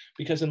first,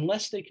 because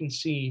unless they can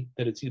see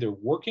that it's either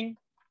working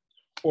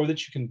or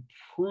that you can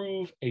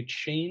prove a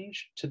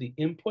change to the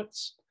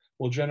inputs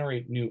will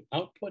generate new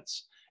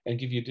outputs and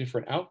give you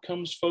different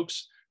outcomes,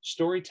 folks,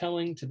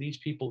 storytelling to these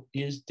people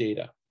is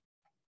data.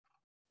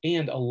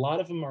 And a lot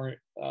of them are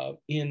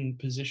in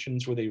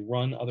positions where they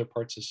run other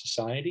parts of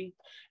society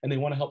and they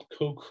want to help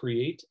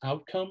co-create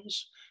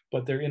outcomes,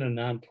 but they're in a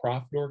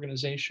nonprofit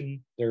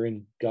organization, they're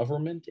in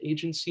government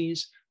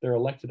agencies, they're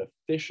elected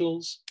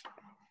officials.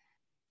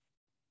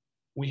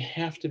 We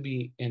have to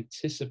be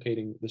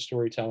anticipating the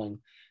storytelling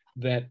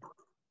that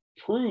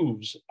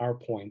proves our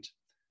point,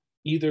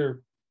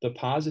 either the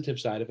positive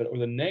side of it or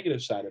the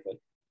negative side of it.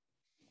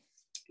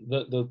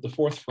 The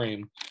fourth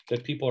frame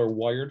that people are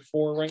wired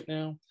for right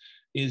now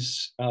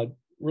is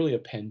really a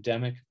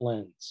pandemic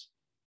lens.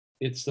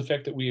 It's the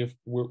fact that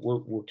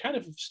we're kind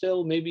of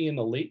still maybe in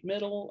the late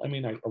middle. I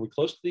mean, are we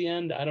close to the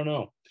end? I don't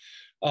know.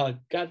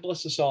 God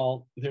bless us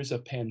all. There's a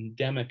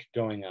pandemic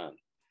going on.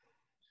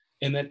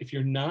 And that if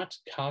you're not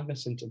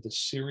cognizant of the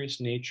serious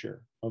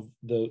nature of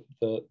the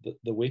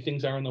way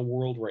things are in the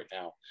world right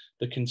now,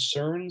 the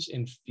concerns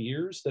and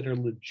fears that are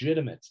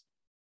legitimate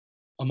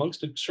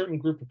amongst a certain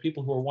group of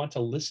people who want to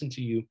listen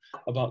to you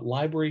about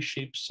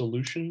library-shaped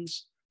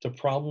solutions to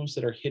problems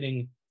that are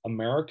hitting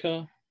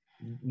America,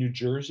 New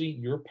Jersey,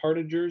 your part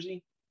of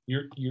Jersey,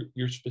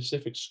 your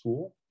specific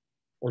school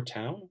or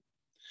town.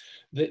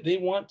 They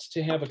want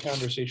to have a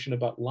conversation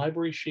about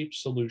library-shaped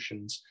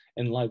solutions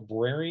and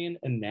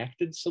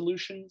librarian-enacted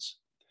solutions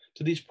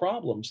to these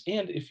problems.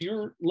 And if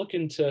you're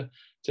looking to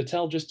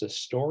tell just a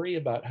story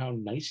about how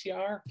nice you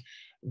are,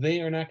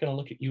 they are not going to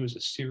look at you as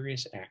a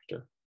serious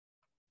actor.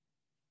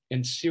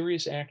 And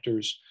serious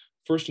actors,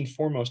 first and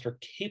foremost, are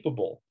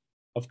capable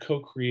of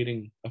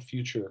co-creating a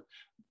future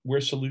where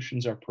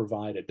solutions are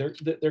provided.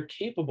 They're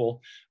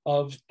capable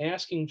of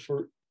asking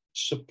for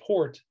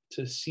support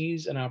to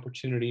seize an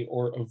opportunity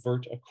or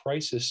avert a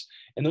crisis.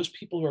 And those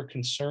people who are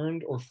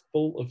concerned or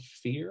full of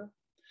fear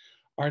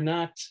are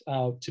not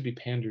to be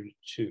pandered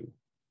to.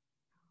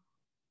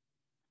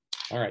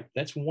 All right,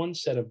 that's one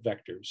set of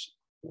vectors,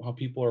 how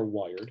people are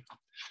wired.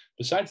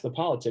 Besides the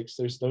politics,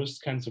 there's those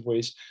kinds of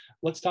ways.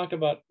 Let's talk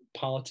about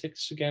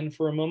politics again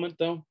for a moment,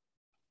 though.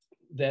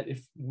 That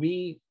if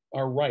we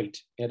are right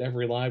at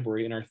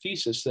EveryLibrary in our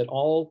thesis that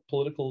all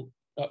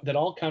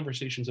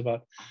conversations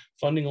about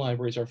funding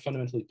libraries are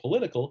fundamentally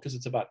political because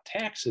it's about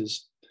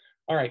taxes.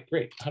 All right,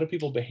 great. How do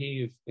people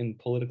behave in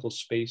political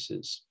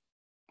spaces?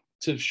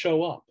 To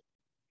show up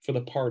for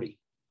the party,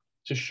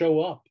 to show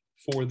up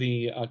for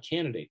the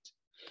candidate.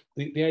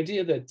 The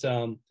idea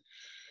that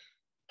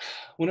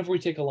whenever we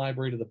take a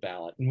library to the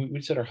ballot, and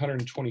we said our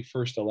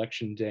 121st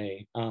election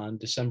day on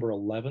December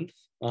 11th,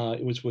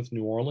 it was with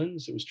New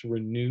Orleans. It was to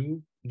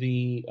renew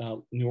the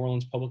New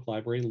Orleans Public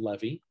Library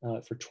levy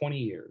for 20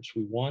 years.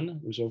 We won.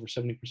 It was over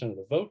 70% of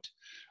the vote.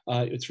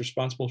 It's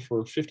responsible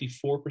for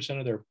 54%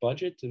 of their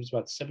budget. It was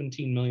about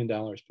 $17 million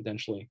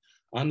potentially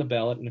on the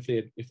ballot. And if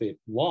they had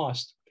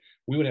lost,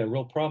 we would have a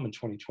real problem in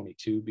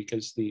 2022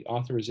 because the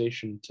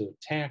authorization to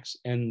tax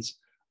ends,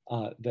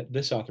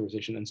 this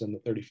authorization ends on the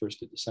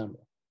 31st of December.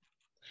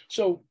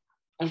 So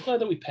I'm glad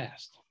that we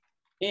passed.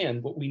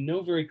 And what we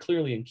know very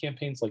clearly in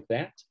campaigns like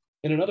that,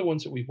 and in other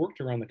ones that we've worked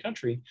around the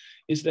country,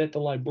 is that the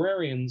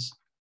librarians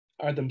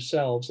are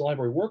themselves, the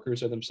library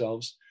workers are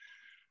themselves,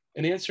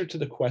 an answer to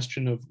the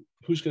question of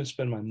who's going to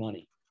spend my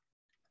money.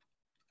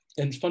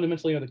 And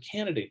fundamentally are the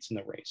candidates in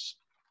the race.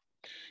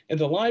 And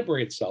the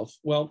library itself,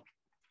 well,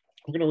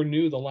 we're going to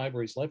renew the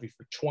library's levy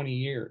for 20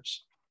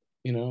 years.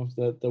 You know,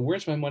 the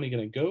where's my money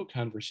going to go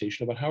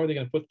conversation about how are they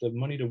going to put the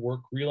money to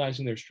work,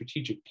 realizing their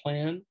strategic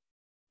plan,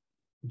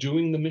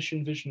 doing the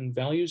mission, vision, and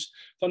values.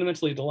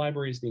 Fundamentally, the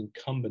library is the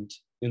incumbent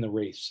in the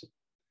race.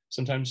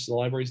 Sometimes the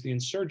library is the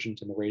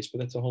insurgent in the race, but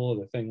that's a whole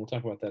other thing. We'll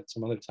talk about that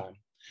some other time.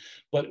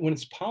 But when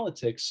it's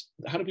politics,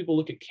 how do people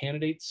look at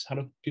candidates? How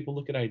do people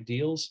look at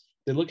ideals?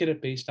 They look at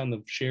it based on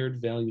the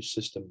shared value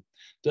system.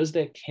 Does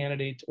that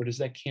candidate or does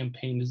that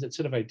campaign, does that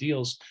set of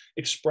ideals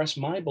express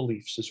my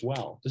beliefs as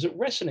well? Does it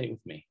resonate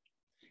with me?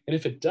 And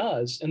if it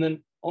does, and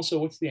then also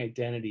what's the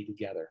identity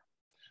together?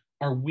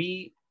 Are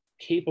we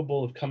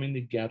capable of coming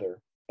together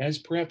as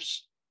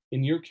perhaps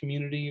in your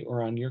community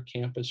or on your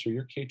campus or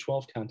your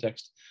K-12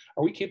 context?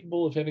 Are we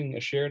capable of having a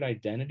shared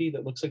identity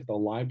that looks like the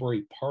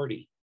library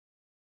party?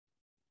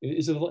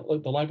 Is it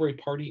like the library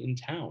party in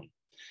town?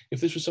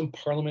 If this was some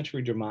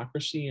parliamentary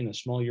democracy in a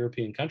small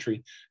European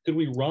country, could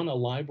we run a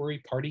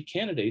library party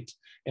candidate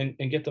and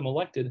get them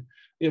elected?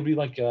 It would be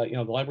like,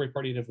 the library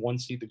party would have one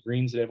seat, the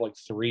Greens would have like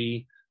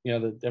 3,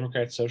 the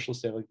Democrats,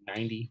 Socialists, they have like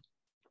 90,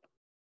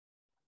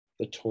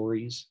 the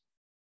Tories.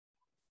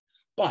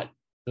 But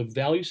the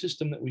value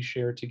system that we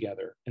share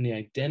together and the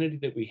identity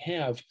that we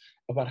have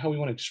about how we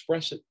want to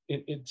express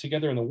it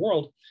together in the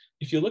world,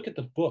 if you look at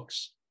the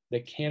books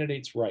that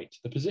candidates write,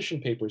 the position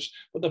papers,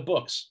 but the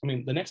books,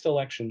 the next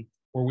election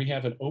where we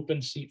have an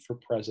open seat for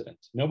president,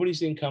 nobody's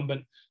the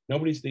incumbent,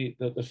 nobody's the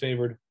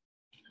favored.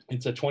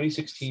 It's a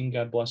 2016,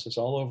 God bless us,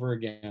 all over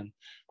again.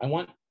 I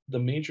want the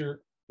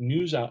major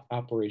news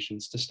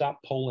operations to stop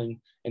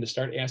polling and to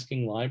start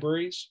asking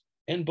libraries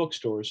and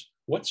bookstores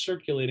what's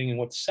circulating and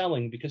what's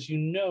selling, because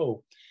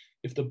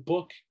if the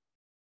book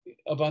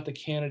about the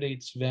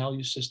candidate's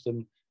value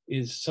system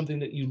is something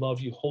that you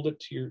love, you hold it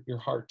to your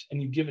heart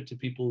and you give it to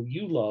people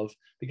you love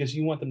because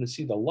you want them to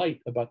see the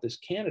light about this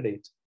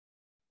candidate.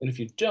 And if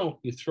you don't,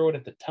 you throw it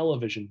at the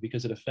television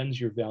because it offends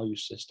your value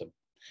system.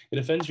 It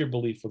offends your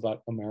belief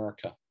about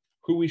America,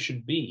 who we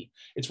should be.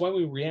 It's why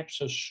we react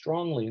so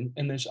strongly.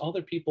 And there's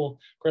other people,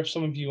 perhaps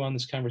some of you on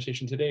this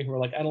conversation today, who are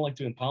like, I don't like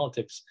doing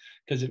politics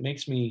because it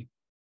makes me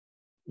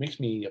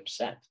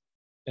upset.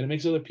 And it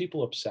makes other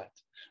people upset.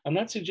 I'm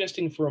not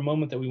suggesting for a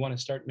moment that we want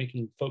to start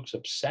making folks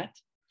upset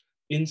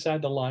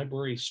inside the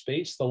library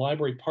space. The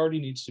library party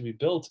needs to be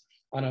built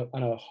on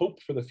a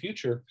hope for the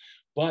future,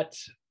 but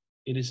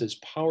it is as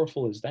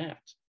powerful as that.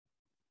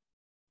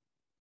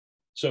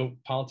 So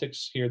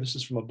politics here, this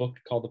is from a book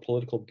called The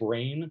Political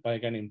Brain by a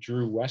guy named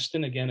Drew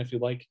Weston. Again, if you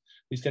like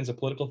these kinds of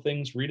political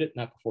things, read it,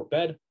 not before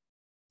bed.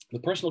 The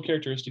personal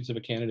characteristics of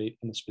a candidate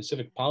and the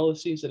specific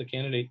policies that a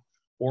candidate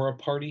or a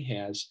party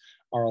has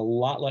are a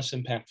lot less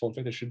impactful. In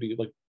fact, there should be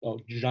like a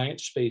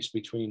giant space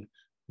between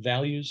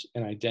values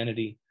and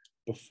identity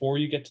before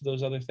you get to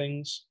those other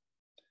things.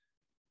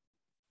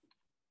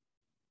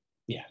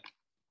 Yeah.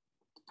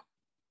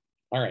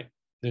 All right.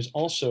 There's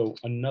also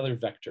another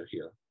vector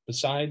here.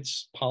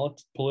 Besides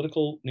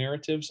political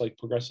narratives like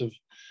progressive,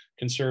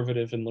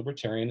 conservative, and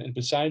libertarian, and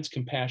besides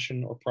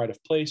compassion or pride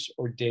of place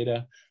or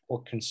data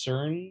or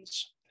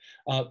concerns,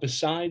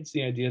 besides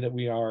the idea that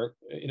we are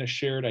in a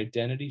shared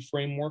identity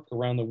framework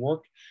around the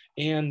work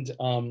and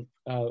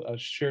a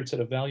shared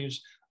set of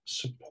values,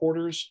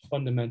 supporters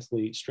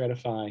fundamentally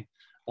stratify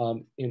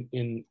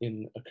in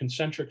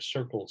concentric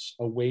circles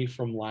away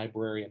from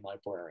library and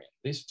librarian.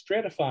 They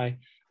stratify,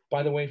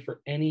 by the way,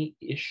 for any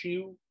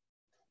issue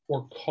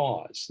or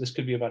cause. This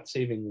could be about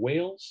saving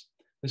whales.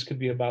 This could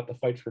be about the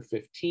fight for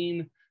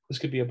 15. This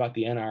could be about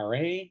the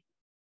NRA,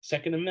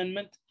 Second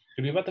Amendment. It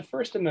could be about the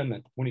First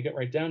Amendment when you get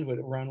right down to it,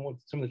 around what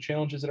some of the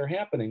challenges that are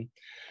happening.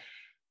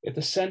 At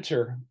the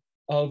center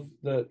of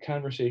the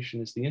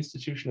conversation is the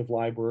institution of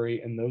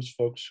library and those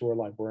folks who are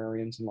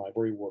librarians and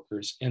library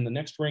workers. And the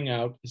next ring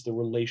out is the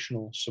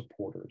relational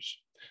supporters,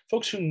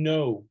 folks who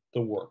know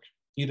the work,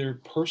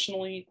 either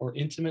personally or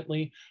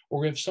intimately,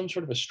 or have some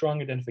sort of a strong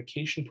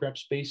identification,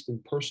 perhaps based in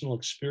personal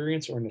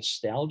experience or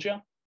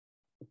nostalgia.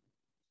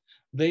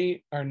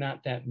 They are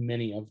not that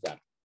many of them.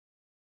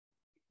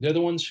 They're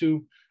the ones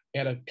who,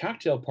 at a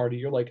cocktail party,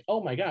 you're like,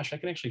 oh my gosh, I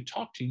can actually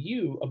talk to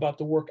you about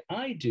the work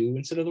I do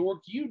instead of the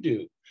work you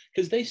do,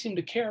 because they seem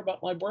to care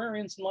about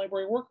librarians and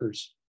library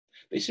workers.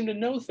 They seem to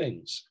know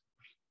things.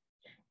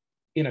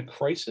 In a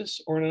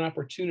crisis or in an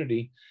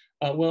opportunity,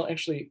 well,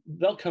 actually,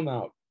 they'll come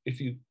out if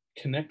you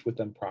connect with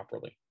them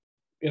properly.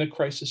 In a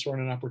crisis or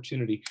in an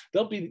opportunity,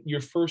 they'll be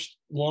your first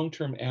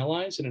long-term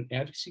allies in an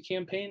advocacy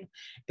campaign.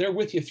 They're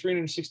with you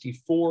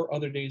 364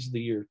 other days of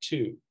the year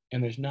too,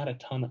 and there's not a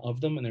ton of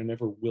them, and there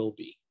never will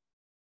be.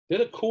 They're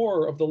the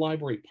core of the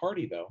library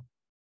party, though,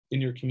 in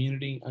your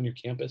community, on your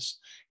campus,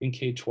 in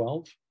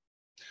K-12.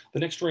 The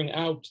next ring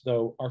out,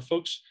 though, are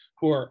folks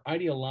who are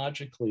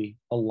ideologically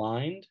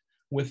aligned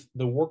with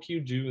the work you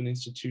do in the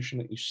institution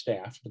that you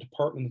staff, the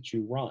department that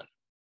you run.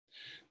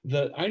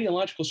 The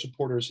ideological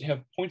supporters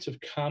have points of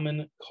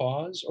common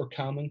cause or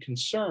common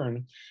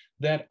concern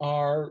that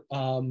are,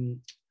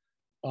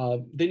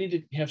 they need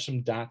to have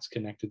some dots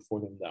connected for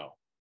them, though.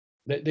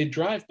 They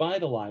drive by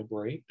the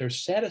library, they're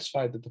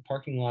satisfied that the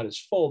parking lot is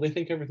full, they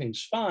think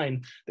everything's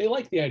fine, they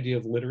like the idea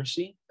of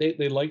literacy,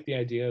 they like the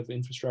idea of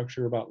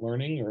infrastructure about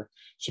learning or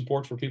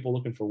support for people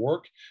looking for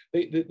work.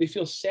 They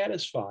feel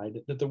satisfied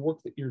that the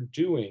work that you're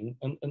doing,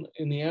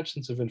 in the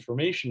absence of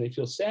information, they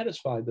feel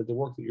satisfied that the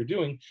work that you're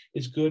doing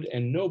is good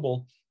and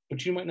noble,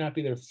 but you might not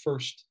be their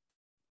first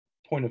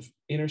point of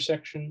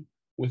intersection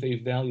with a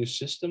value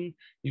system.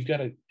 You've got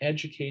to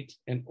educate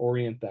and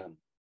orient them.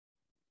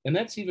 And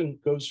that's even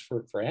goes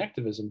for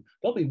activism.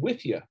 They'll be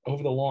with you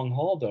over the long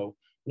haul, though,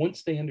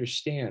 once they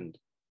understand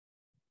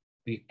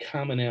the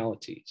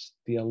commonalities,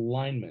 the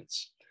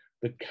alignments,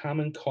 the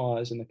common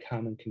cause, and the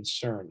common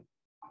concern.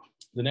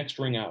 The next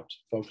ring out,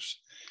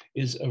 folks,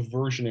 is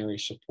aversionary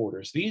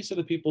supporters. These are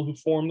the people who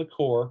form the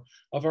core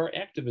of our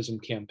activism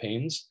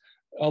campaigns,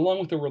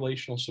 along with the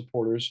relational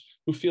supporters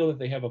who feel that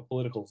they have a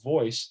political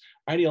voice.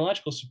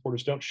 Ideological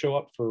supporters don't show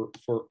up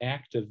for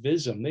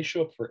activism. They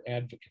show up for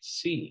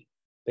advocacy.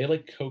 They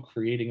like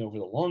co-creating over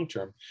the long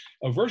term.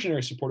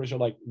 Aversionary supporters are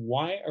like,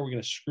 why are we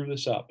going to screw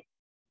this up?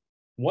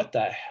 What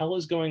the hell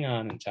is going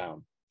on in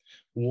town?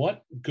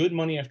 What good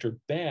money after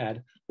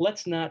bad?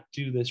 Let's not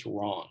do this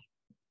wrong.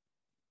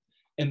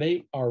 And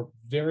they are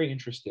very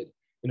interested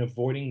in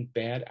avoiding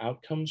bad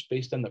outcomes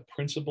based on the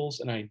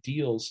principles and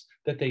ideals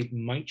that they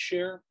might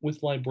share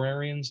with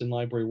librarians and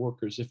library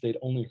workers if they'd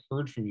only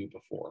heard from you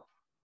before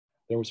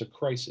there was a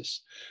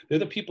crisis. They're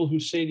the people who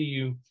say to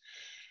you,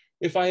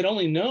 if I had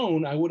only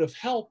known, I would have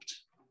helped.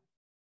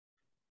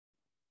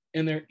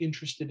 And they're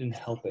interested in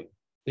helping.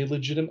 They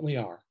legitimately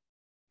are.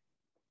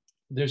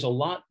 There's a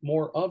lot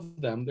more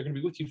of them. They're going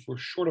to be with you for a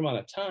short amount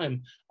of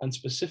time on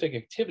specific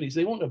activities.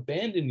 They won't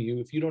abandon you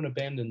if you don't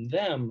abandon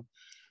them.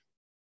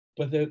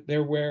 but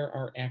they're where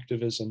our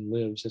activism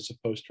lives as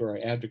opposed to our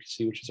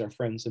advocacy, which is our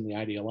friends in the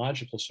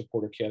ideological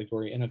supporter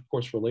category, and of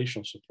course,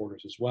 relational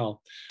supporters as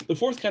well. The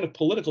fourth kind of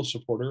political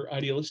supporter,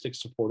 idealistic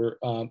supporter,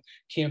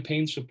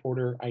 campaign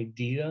supporter,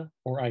 idea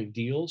or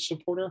ideal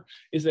supporter,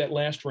 is that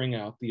last ring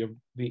out,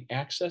 the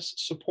access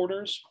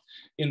supporters.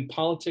 In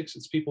politics,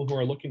 it's people who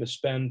are looking to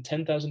spend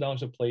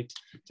 $10,000 a plate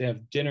to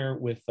have dinner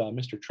with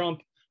Mr.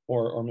 Trump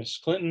or Miss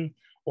Clinton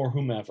or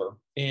whomever.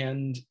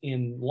 And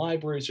in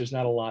libraries, there's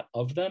not a lot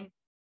of them,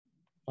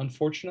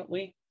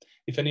 unfortunately.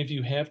 If any of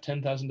you have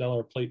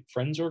 $10,000 plate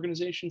friends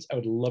organizations, I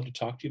would love to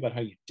talk to you about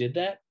how you did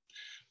that.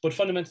 But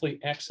fundamentally,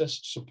 access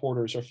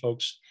supporters are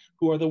folks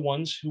who are the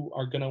ones who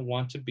are going to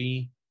want to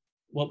be,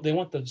 well, they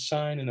want the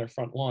sign in their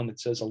front lawn that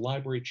says a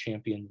library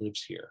champion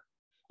lives here.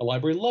 A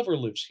library lover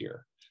lives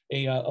here.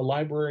 A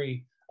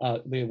library,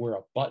 they wear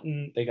a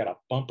button, they got a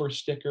bumper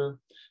sticker,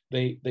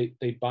 they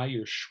buy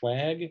your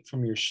swag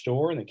from your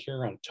store and they carry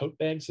around tote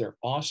bags. They're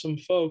awesome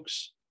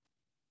folks.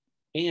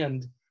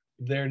 And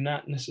they're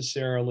not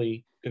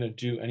necessarily going to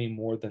do any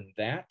more than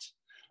that.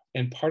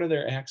 And part of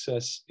their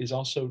access is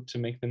also to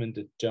make them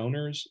into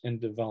donors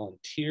and to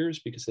volunteers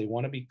because they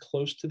want to be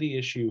close to the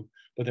issue,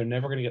 but they're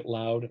never going to get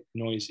loud,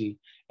 noisy,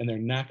 and they're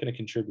not going to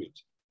contribute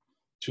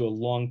to a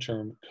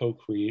long-term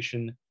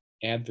co-creation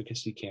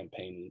advocacy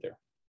campaign either.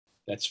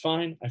 That's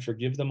fine. I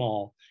forgive them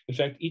all. In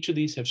fact, each of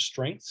these have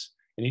strengths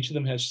and each of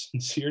them has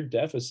sincere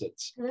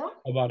deficits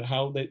about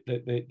how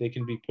they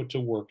can be put to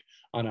work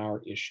on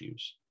our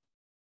issues.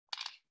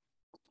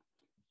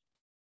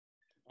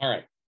 All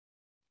right.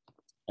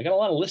 I got a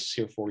lot of lists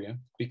here for you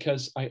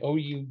because I owe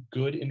you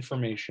good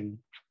information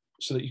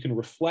so that you can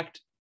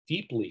reflect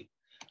deeply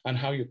on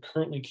how you're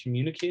currently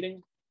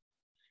communicating.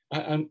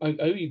 I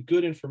owe you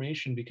good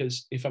information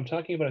because if I'm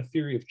talking about a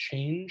theory of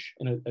change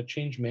and a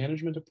change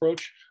management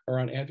approach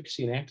around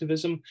advocacy and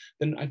activism,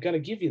 then I've got to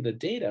give you the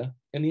data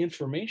and the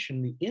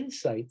information, the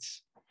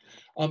insights,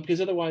 because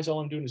otherwise all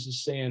I'm doing is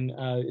just saying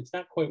it's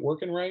not quite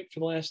working right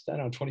for the last, I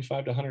don't know,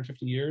 25 to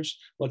 150 years.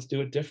 Let's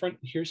do it different.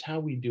 Here's how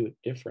we do it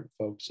different,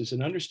 folks, is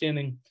an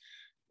understanding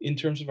in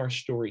terms of our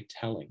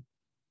storytelling.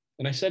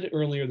 And I said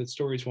earlier that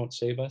stories won't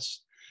save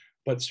us,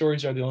 but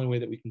stories are the only way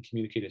that we can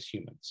communicate as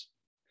humans.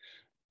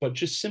 But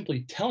just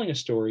simply telling a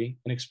story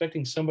and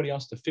expecting somebody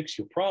else to fix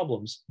your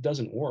problems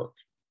doesn't work.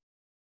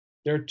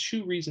 There are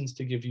two reasons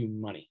to give you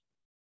money.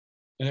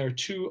 And there are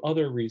two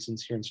other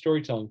reasons here in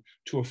storytelling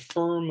to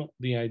affirm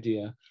the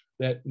idea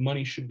that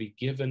money should be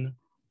given.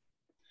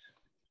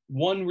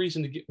 One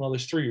reason to get, well,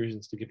 there's three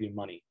reasons to give you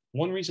money.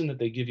 One reason that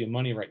they give you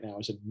money right now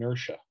is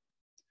inertia.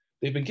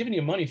 They've been giving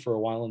you money for a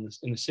while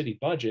in the city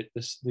budget.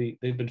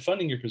 They've been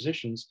funding your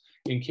positions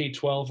in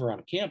K-12 or on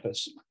a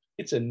campus.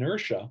 It's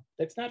inertia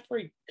that's not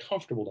very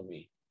comfortable to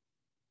me.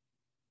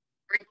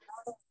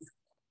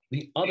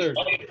 The other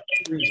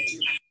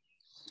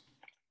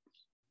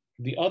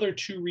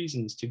two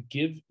reasons to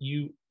give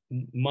you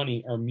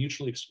money are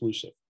mutually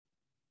exclusive.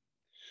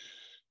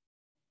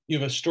 You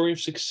have a story of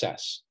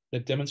success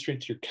that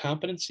demonstrates your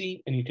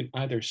competency, and you can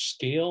either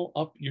scale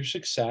up your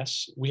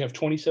success. We have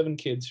 27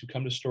 kids who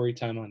come to story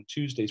time on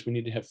Tuesdays. We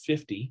need to have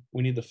 50.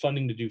 We need the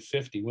funding to do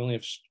 50. We only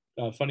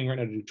have funding right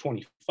now to do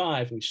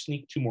 25, and we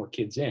sneak 2 more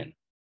kids in.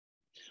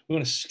 We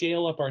want to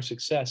scale up our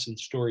success in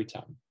story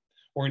time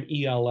or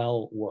in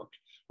ELL work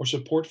or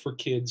support for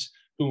kids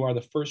who are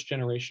the first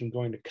generation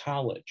going to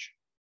college.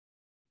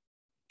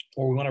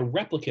 Or we want to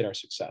replicate our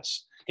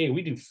success. Hey,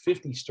 we do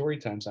 50 story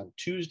times on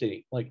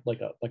Tuesday, like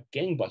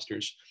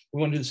gangbusters.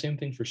 We want to do the same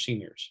thing for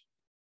seniors.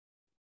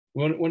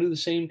 We want to do the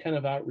same kind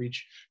of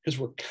outreach because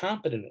we're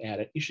competent at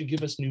it. You should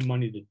give us new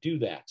money to do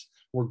that.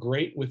 We're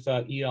great with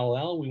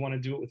ELL. We want to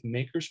do it with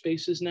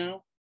makerspaces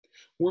now.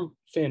 We're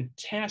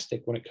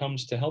fantastic when it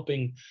comes to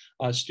helping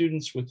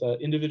students with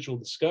individual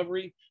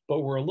discovery,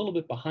 but we're a little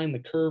bit behind the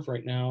curve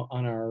right now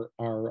on our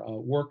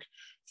work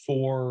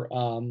for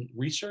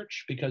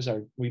research because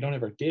we don't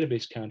have our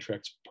database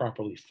contracts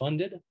properly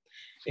funded.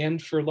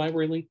 And for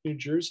Library Link New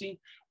Jersey,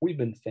 we've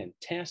been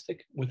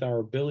fantastic with our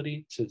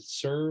ability to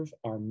serve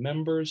our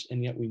members,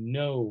 and yet we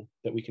know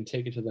that we can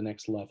take it to the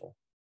next level.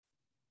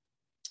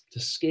 To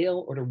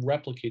scale or to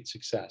replicate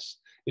success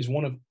is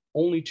one of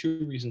only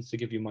 2 reasons to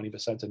give you money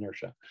besides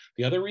inertia.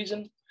 The other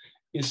reason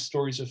is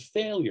stories of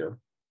failure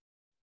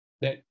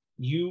that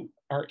you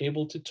are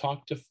able to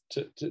talk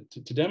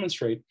to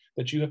demonstrate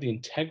that you have the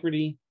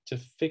integrity to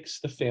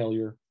fix the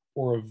failure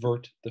or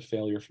avert the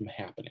failure from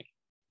happening.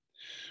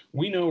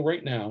 We know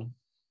right now,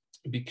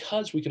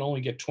 because we can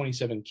only get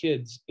 27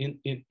 kids in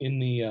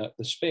the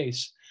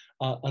space,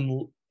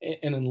 and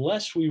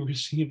unless we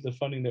receive the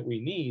funding that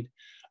we need,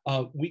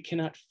 we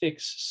cannot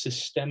fix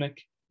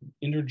systemic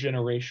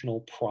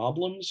intergenerational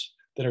problems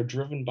that are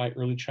driven by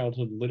early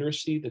childhood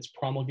literacy that's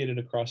promulgated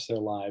across their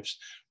lives.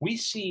 We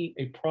see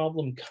a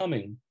problem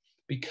coming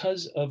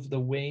because of the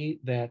way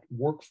that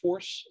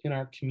workforce in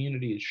our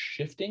community is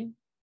shifting.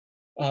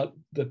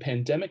 The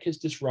pandemic has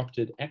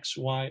disrupted X,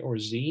 Y, or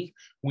Z.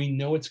 We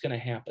know it's going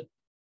to happen.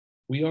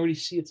 We already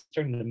see it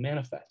starting to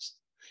manifest.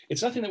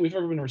 It's nothing that we've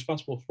ever been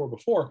responsible for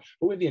before,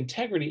 but we have the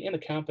integrity and the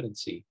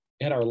competency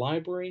at our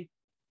library,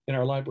 in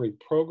our library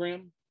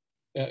program,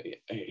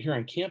 here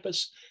on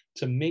campus,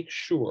 to make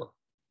sure,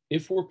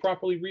 if we're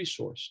properly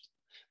resourced,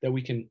 that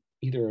we can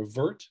either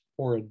avert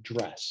or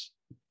address.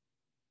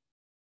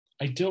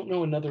 I don't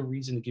know another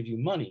reason to give you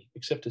money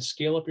except to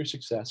scale up your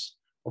success,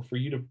 or for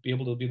you to be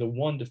able to be the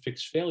one to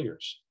fix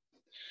failures.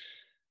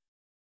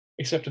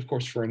 Except, of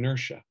course, for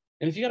inertia.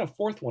 And if you got a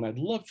fourth one, I'd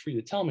love for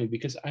you to tell me,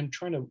 because I'm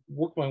trying to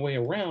work my way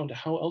around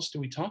how else do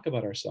we talk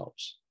about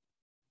ourselves?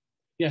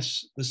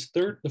 Yes, the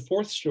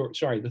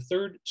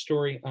third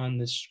story on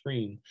this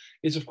screen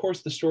is, of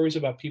course, the stories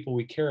about people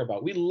we care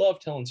about. We love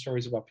telling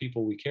stories about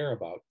people we care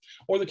about,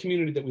 or the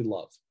community that we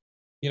love.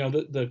 You know,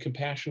 the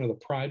compassion or the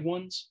pride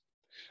ones.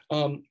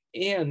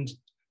 And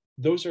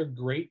those are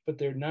great, but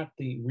they're not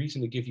the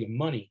reason to give you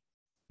money.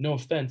 No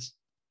offense,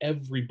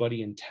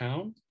 everybody in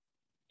town,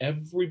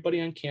 everybody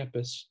on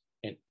campus,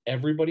 and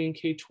everybody in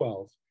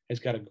K-12 has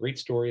got a great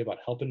story about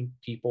helping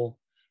people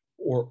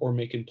or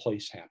making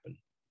place happen.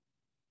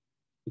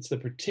 It's the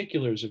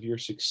particulars of your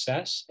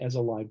success as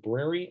a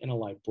library and a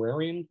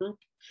librarian group,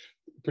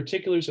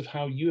 particulars of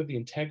how you have the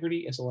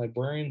integrity as a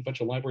librarian, a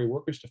bunch of library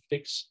workers to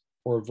fix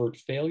or avert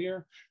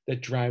failure,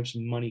 that drives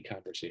money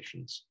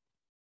conversations.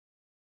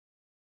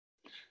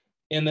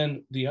 And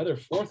then the other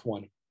fourth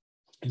one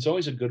is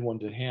always a good one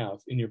to have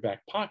in your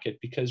back pocket,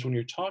 because when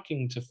you're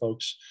talking to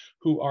folks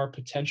who are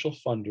potential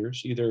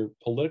funders, either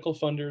political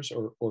funders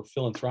or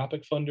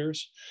philanthropic funders,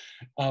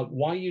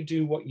 why you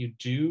do what you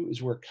do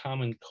is where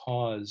common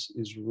cause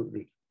is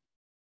rooted.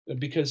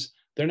 Because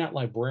they're not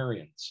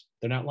librarians,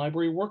 they're not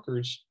library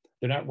workers,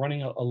 they're not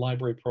running a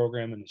library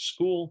program in a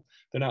school,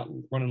 they're not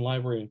running a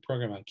library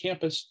program on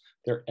campus,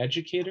 they're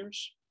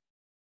educators.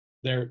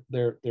 They're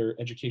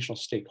educational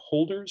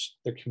stakeholders,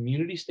 they're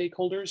community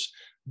stakeholders.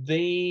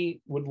 They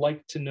would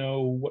like to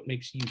know what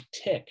makes you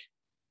tick.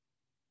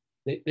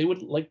 They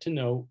would like to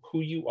know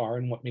who you are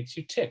and what makes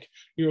you tick.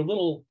 You're a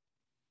little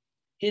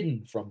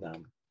hidden from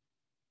them.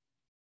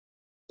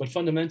 But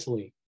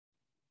fundamentally,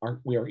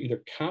 we are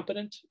either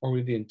competent or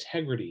we have the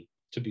integrity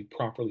to be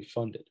properly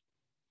funded.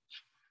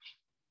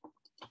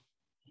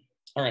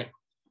 All right,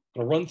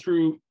 I'm gonna run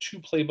through 2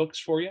 playbooks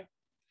for you.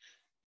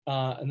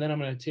 And then I'm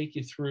going to take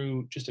you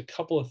through just a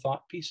couple of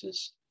thought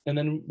pieces, and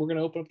then we're going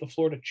to open up the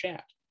floor to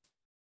chat.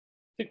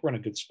 I think we're in a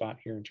good spot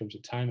here in terms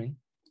of timing.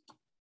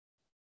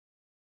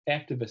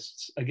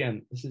 Activists.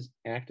 Again, this is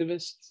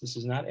activists. This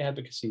is not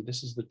advocacy.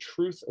 This is the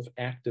truth of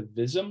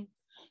activism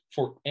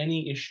for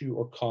any issue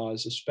or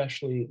cause,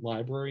 especially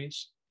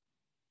libraries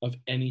of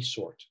any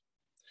sort.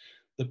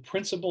 The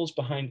principles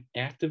behind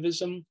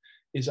activism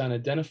is on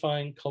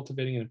identifying,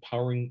 cultivating, and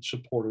empowering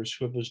supporters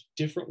who have those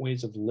different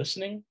ways of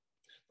listening,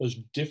 those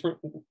different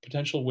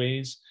potential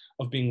ways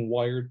of being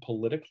wired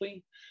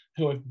politically,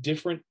 who have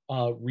different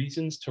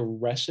reasons to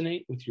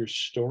resonate with your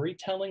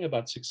storytelling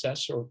about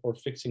success or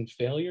fixing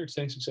failure,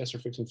 extending success or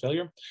fixing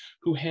failure,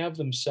 who have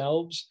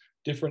themselves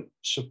different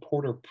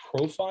supporter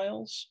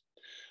profiles.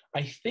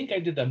 I think I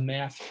did the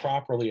math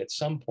properly at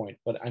some point,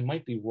 but I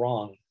might be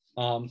wrong.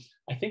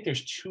 I think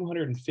there's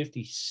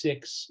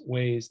 256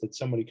 ways that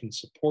somebody can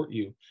support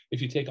you.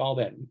 If you take all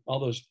those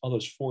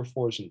 4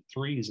 4s and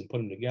 3s and put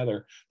them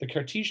together, the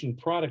Cartesian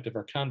product of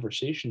our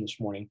conversation this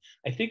morning,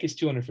 I think is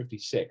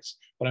 256,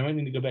 but I might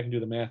need to go back and do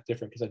the math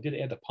different, because I did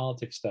add the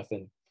politics stuff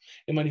in.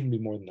 It might even be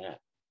more than that.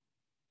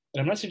 And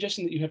I'm not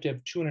suggesting that you have to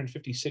have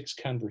 256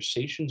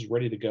 conversations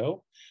ready to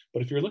go,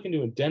 but if you're looking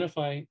to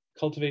identify,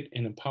 cultivate,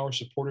 and empower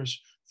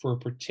supporters for a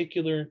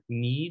particular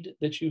need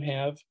that you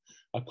have,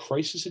 a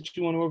crisis that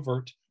you want to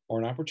avert, or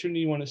an opportunity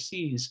you want to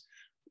seize,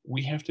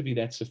 we have to be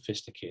that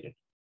sophisticated.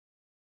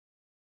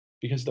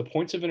 Because the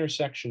points of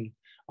intersection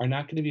are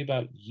not going to be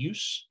about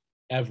use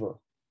ever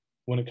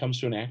when it comes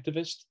to an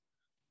activist.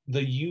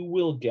 The you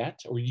will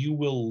get or you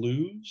will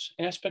lose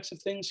aspects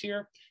of things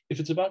here, if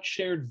it's about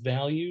shared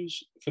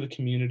values for the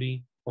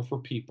community or for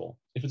people,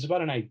 if it's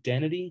about an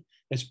identity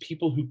as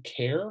people who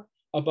care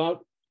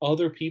about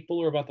other people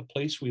or about the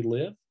place we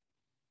live,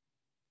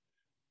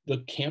 the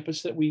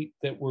campus that we're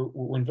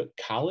in,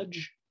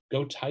 college,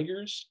 go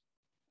Tigers,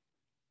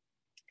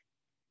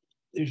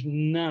 there's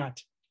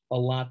not a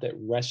lot that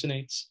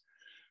resonates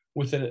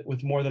with it,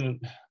 with more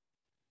than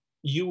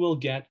you will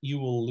get, you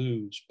will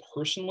lose.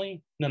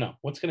 Personally, no.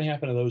 What's going to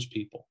happen to those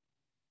people?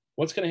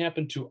 What's going to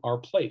happen to our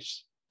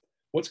place?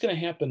 What's going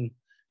to happen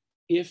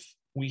if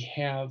we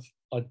have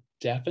a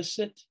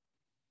deficit?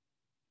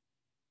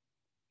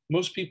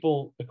 Most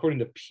people, according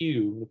to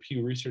Pew, the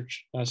Pew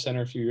Research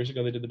Center a few years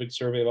ago, they did the big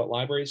survey about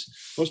libraries.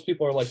 Most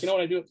people are like, you know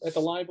what I do at the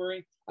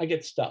library? I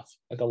get stuff.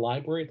 At the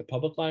library, the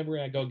public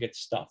library, I go get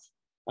stuff.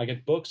 I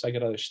get books, I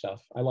get other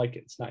stuff. I like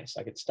it, it's nice,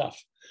 I get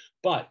stuff.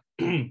 But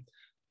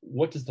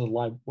what do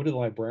the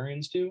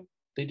librarians do?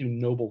 They do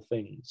noble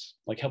things,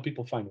 like help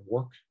people find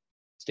work,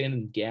 stand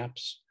in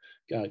gaps,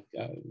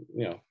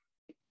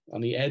 on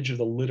the edge of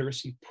the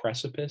literacy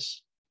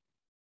precipice.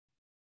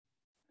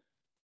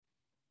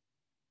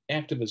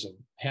 Activism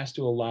has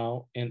to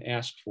allow and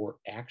ask for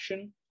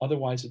action.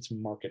 Otherwise, it's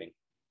marketing.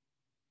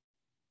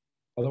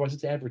 Otherwise,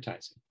 it's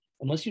advertising.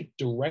 unless you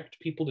direct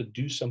people to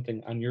do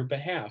something on your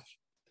behalf,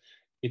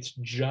 it's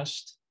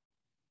just,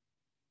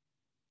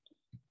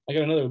 I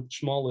got another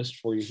small list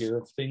for you here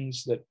of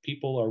things that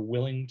people are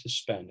willing to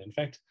spend. In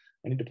fact,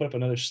 I need to put up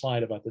another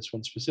slide about this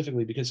one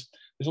specifically because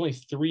there's only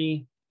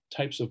 3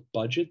 types of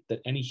budget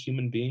that any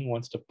human being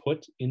wants to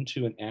put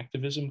into an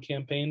activism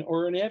campaign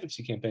or an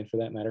advocacy campaign for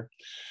that matter.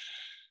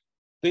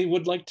 They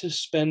would like to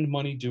spend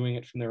money doing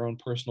it from their own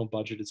personal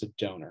budget as a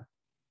donor.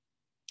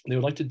 They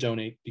would like to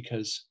donate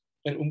because,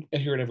 and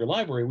here at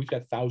EveryLibrary, we've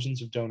got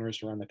thousands of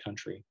donors around the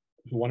country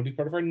who want to be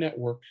part of our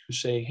network, who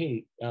say,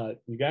 hey,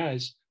 you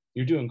guys,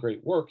 you're doing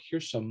great work.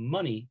 Here's some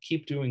money.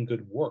 Keep doing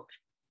good work.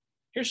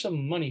 Here's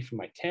some money for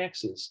my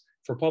taxes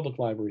for public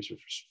libraries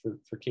or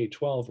for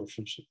K-12 or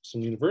from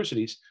some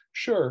universities.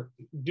 Sure,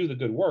 do the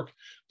good work,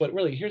 but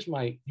really, here's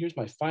my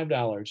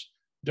 $5.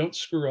 Don't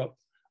screw up,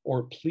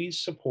 or please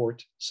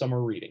support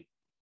summer reading.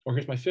 Or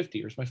here's my 50,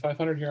 here's my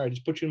 500 here. I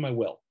just put you in my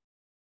will.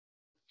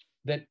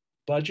 That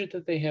budget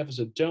that they have as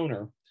a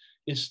donor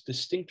is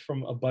distinct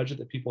from a budget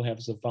that people have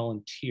as a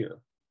volunteer.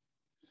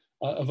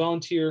 A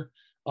volunteer,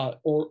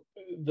 or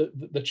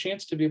the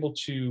chance to be able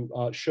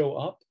to show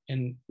up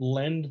and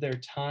lend their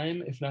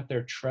time, if not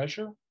their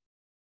treasure,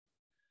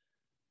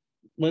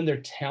 lend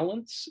their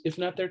talents, if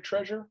not their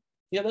treasure.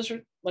 Yeah, those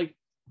are like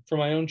for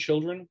my own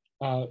children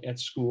at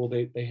school.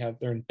 They're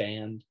in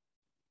band.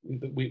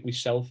 We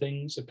sell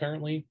things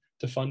apparently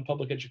to fund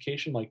public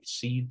education, like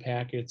seed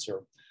packets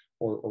or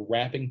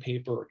wrapping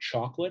paper or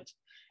chocolate.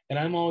 And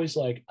I'm always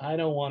like, I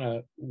don't want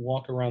to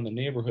walk around the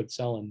neighborhood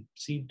selling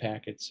seed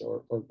packets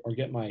or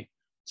get my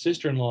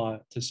sister-in-law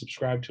to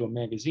subscribe to a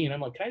magazine. I'm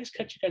like, can I just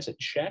cut you guys a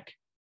check?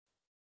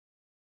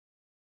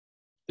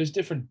 There's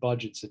different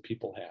budgets that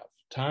people have.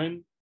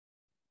 Time,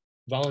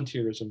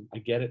 volunteerism, I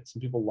get it.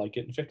 Some people like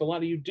it. In fact, a lot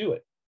of you do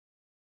it.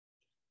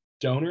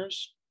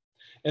 Donors.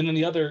 And then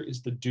the other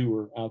is the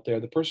doer out there,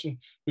 the person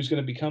who's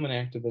going to become an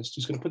activist,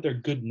 who's going to put their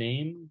good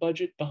name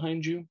budget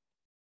behind you.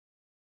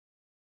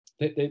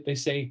 They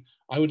say,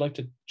 I would like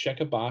to check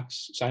a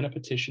box, sign a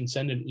petition,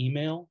 send an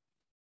email.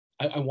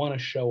 I want to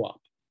show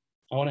up.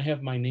 I want to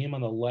have my name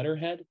on the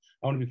letterhead.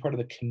 I want to be part of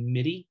the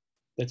committee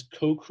that's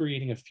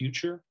co-creating a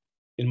future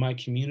in my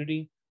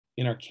community,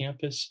 in our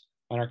campus,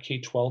 on our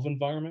K-12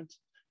 environment,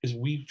 because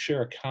we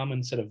share a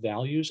common set of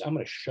values. I'm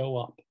going to show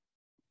up.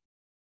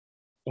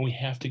 And we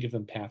have to give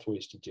them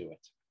pathways to do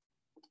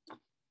it.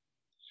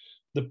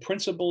 The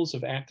principles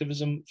of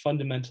activism,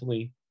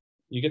 fundamentally,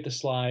 you get the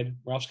slide.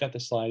 Ralph's got the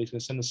slide. He's going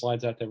to send the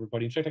slides out to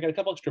everybody. In fact, I got a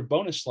couple extra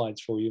bonus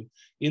slides for you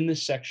in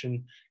this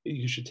section.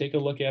 You should take a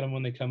look at them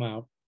when they come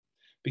out,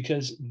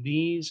 because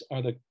these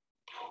are the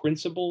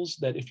principles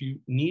that if you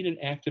need an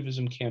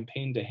activism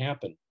campaign to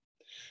happen,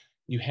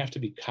 you have to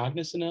be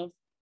cognizant of,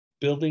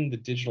 building the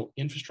digital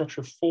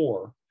infrastructure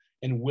for,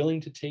 and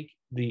willing to take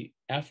the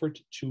effort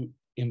to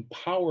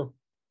empower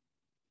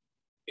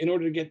in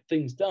order to get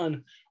things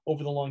done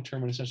over the long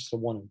term, and it's not just a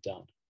one and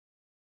done.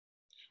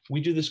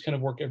 We do this kind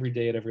of work every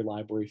day at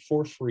EveryLibrary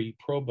for free,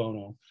 pro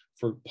bono,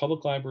 for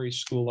public libraries,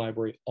 school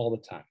library, all the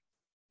time.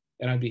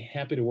 And I'd be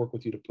happy to work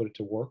with you to put it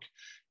to work,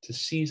 to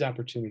seize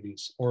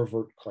opportunities or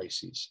avert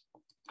crises.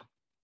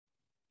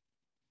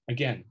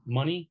 Again,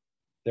 money,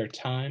 their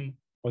time,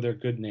 or their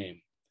good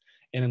name.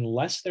 And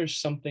unless there's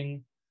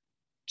something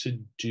to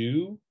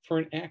do for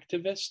an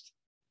activist,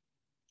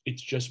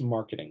 it's just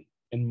marketing.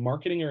 And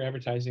marketing or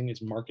advertising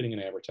is marketing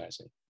and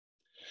advertising.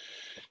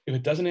 If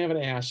it doesn't have an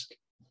ask,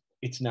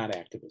 it's not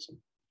activism.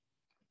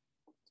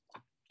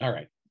 All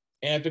right,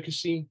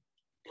 advocacy,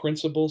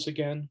 principles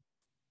again,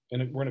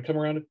 and we're going to come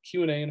around to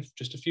Q&A in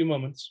just a few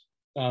moments.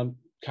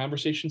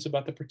 Conversations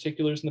about the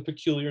particulars and the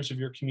peculiars of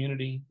your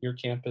community, your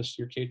campus,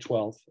 your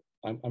K-12.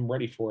 I'm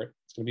ready for it.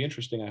 It's going to be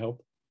interesting, I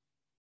hope.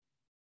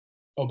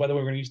 Oh, by the way,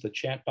 we're going to use the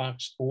chat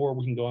box, or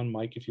we can go on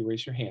mic if you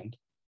raise your hand.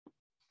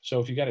 So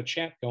if you got a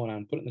chat going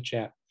on, put it in the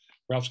chat.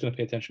 Ralph's going to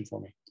pay attention for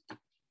me.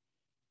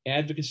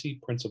 Advocacy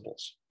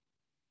principles.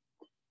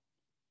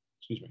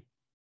 Excuse me.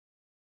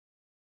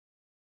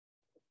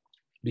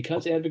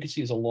 Because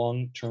advocacy is a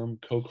long-term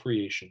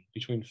co-creation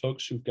between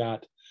folks who've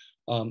got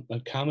a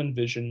common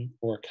vision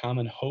or a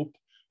common hope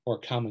or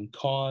a common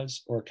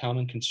cause or a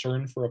common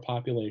concern for a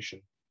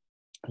population,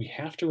 we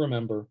have to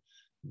remember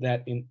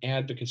that in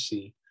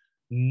advocacy,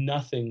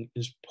 nothing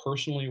is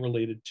personally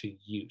related to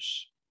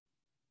use.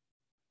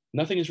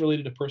 Nothing is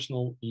related to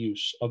personal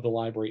use of the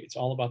library. It's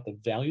all about the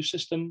value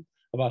system,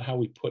 about how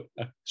we put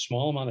a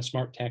small amount of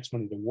smart tax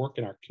money to work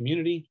in our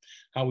community,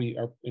 how we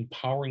are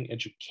empowering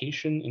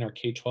education in our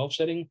K-12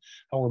 setting,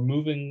 how we're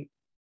moving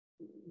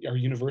our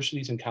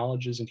universities and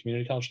colleges and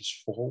community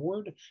colleges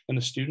forward, and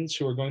the students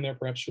who are going there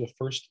perhaps for the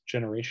first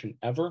generation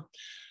ever.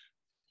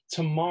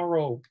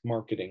 Tomorrow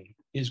marketing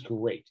is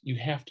great. You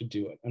have to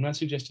do it. I'm not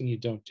suggesting you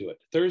don't do it.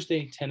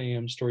 Thursday, 10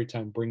 a.m. story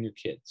time, bring your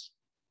kids.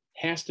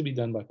 Has to be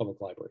done by public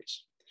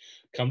libraries.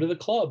 Come to the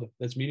club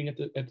that's meeting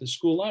at the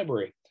school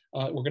library.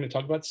 We're going to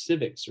talk about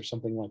civics or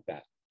something like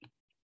that.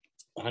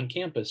 On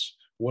campus,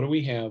 what do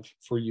we have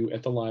for you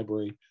at the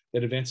library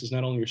that advances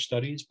not only your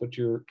studies, but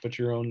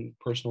your own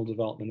personal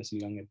development as a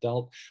young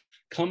adult.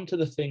 Come to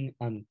the thing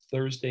on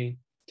Thursday,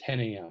 10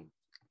 a.m.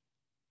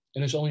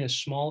 And there's only a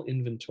small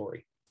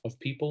inventory of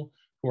people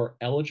who are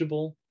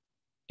eligible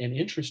and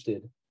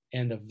interested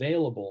and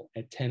available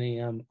at 10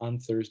 a.m. on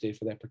Thursday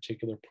for that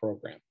particular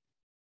program.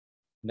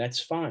 And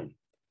that's fine.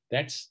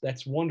 That's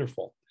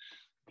wonderful.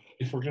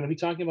 If we're going to be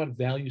talking about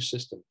value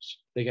systems,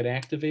 they get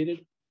activated.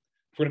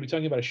 If we're going to be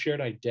talking about a shared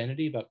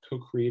identity, about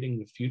co-creating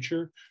the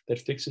future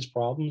that fixes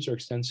problems or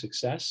extends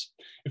success,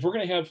 if we're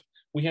going to have,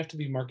 we have to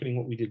be marketing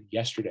what we did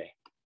yesterday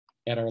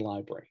at our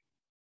library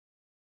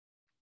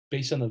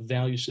based on the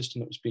value system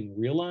that was being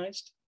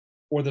realized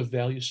or the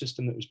value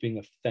system that was being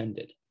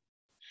offended.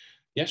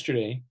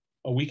 Yesterday,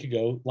 a week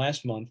ago,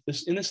 last month,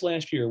 in this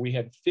last year, we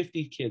had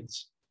 50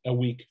 kids a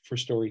week for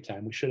story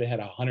time. We should have had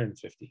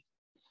 150.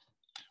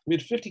 We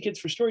had 50 kids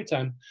for story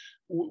time.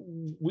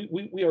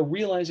 We are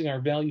realizing our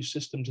value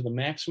system to the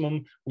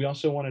maximum. We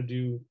also want to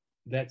do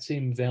that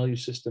same value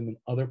system in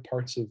other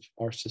parts of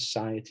our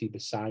society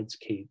besides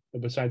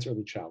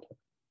early childhood.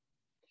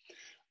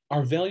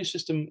 Our value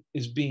system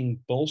is being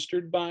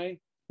bolstered by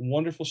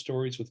wonderful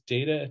stories with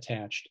data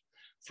attached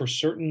for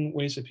certain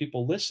ways that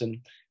people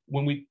listen.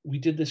 When we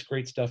did this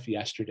great stuff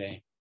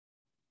yesterday,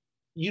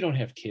 you don't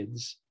have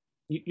kids.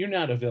 You're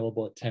not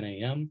available at 10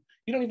 a.m.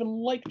 You don't even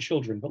like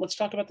children, but let's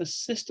talk about the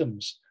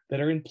systems that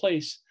are in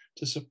place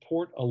to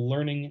support a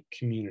learning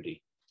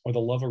community or the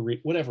love of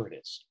whatever it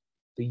is.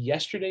 The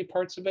yesterday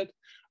parts of it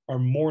are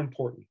more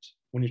important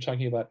when you're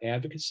talking about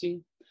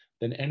advocacy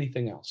than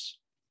anything else,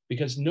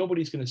 because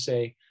nobody's going to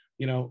say,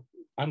 you know,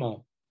 I'm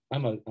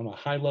a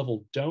high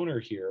level donor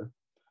here.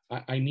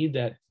 I need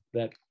that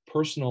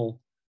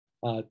personal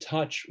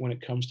touch when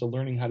it comes to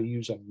learning how to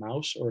use a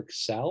mouse or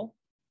Excel.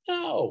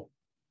 No.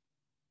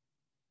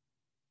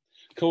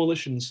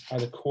 Coalitions are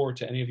the core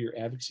to any of your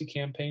advocacy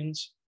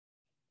campaigns.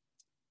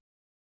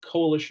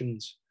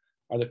 Coalitions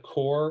are the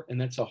core, and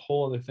that's a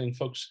whole other thing.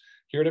 Folks,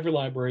 here at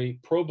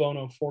EveryLibrary, pro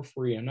bono, for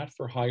free. I'm not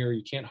for hire.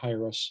 You can't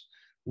hire us.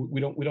 We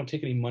don't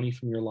take any money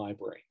from your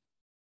library.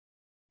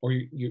 Or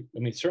I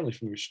mean, certainly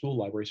from your school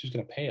libraries. Who's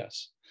going to pay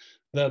us?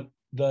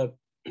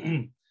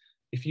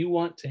 If you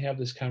want to have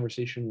this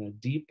conversation in a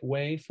deep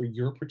way for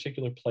your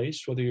particular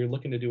place, whether you're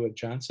looking to do a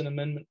Johnson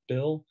Amendment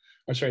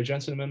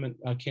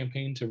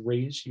campaign to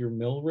raise your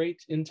mill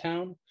rate in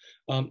town,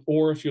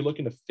 or if you're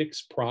looking to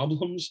fix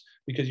problems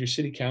because your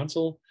city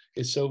council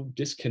is so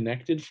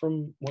disconnected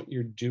from what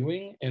you're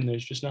doing and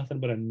there's just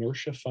nothing but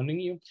inertia funding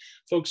you,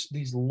 folks,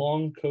 these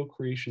long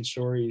co-creation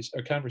stories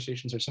or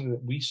conversations are something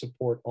that we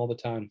support all the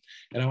time.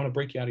 And I want to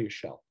break you out of your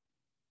shell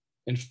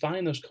and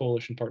find those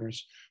coalition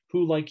partners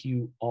who, like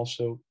you,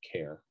 also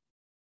care.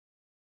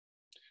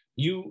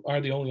 You are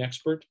the only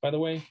expert, by the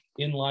way,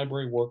 in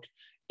library work.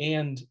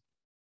 And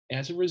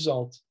as a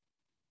result,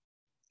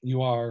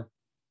 you are,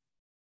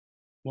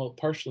 well,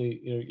 partially,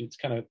 it's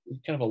kind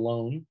of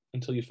alone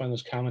until you find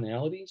those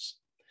commonalities.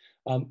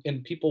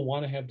 And people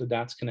want to have the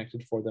dots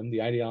connected for them.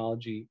 The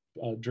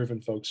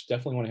ideology-driven folks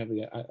definitely want to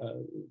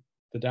have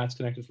the dots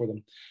connected for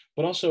them.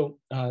 But also,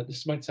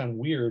 this might sound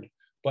weird,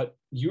 but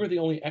you're the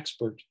only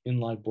expert in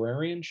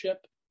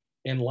librarianship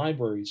and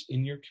libraries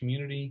in your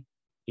community,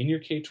 in your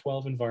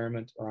K-12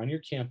 environment, or on your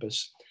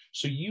campus.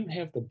 So you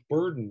have the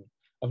burden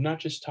of not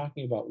just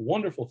talking about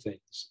wonderful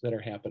things that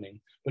are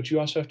happening, but you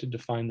also have to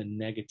define the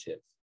negative.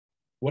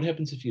 What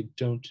happens if you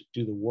don't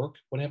do the work?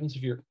 What happens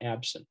if you're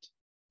absent?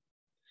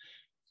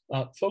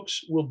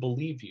 Folks will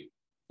believe you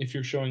if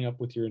you're showing up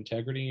with your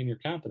integrity and your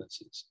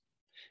competencies.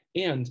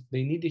 And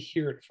they need to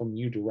hear it from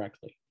you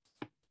directly.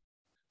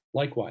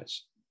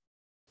 Likewise,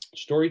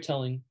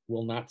 storytelling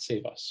will not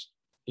save us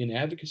in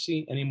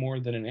advocacy any more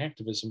than in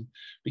activism,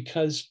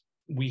 because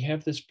we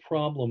have this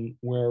problem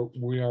where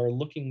we are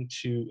looking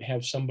to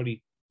have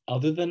somebody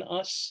other than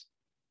us,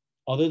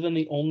 other than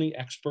the only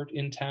expert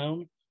in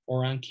town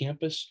or on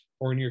campus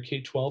or in your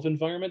K-12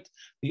 environment,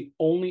 the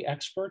only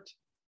expert,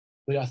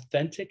 the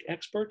authentic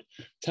expert,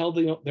 tell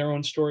their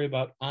own story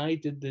about, I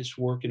did this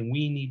work and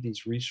we need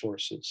these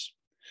resources.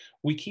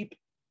 We keep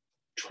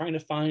trying to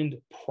find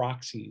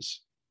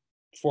proxies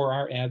for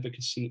our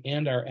advocacy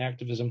and our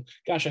activism.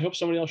 Gosh, I hope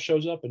somebody else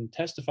shows up and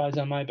testifies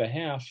on my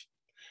behalf.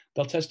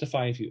 They'll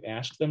testify if you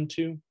ask them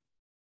to,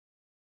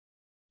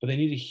 but they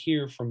need to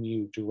hear from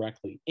you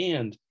directly.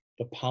 And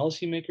the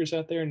policymakers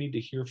out there need to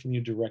hear from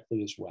you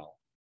directly as well.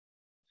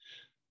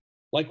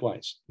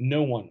 Likewise,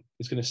 no one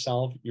is going to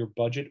solve your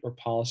budget or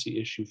policy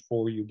issue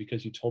for you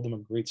because you told them a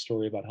great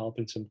story about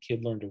helping some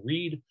kid learn to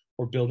read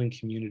or building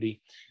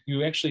community.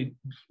 You actually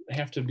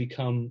have to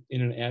become,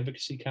 in an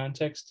advocacy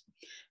context,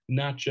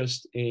 not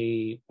just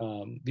the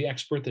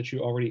expert that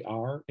you already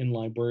are in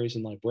libraries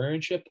and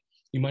librarianship.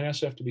 You might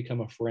also have to become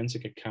a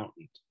forensic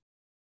accountant.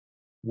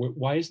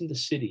 Why isn't the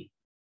city,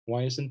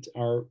 why isn't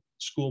our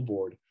school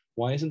board,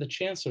 why isn't the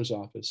chancellor's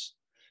office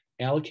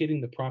allocating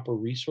the proper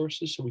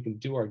resources so we can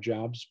do our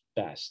jobs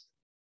best?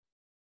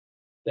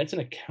 That's an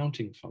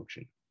accounting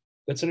function.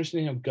 That's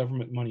understanding how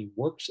government money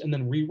works and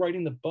then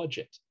rewriting the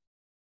budget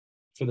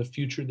for the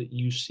future that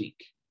you seek.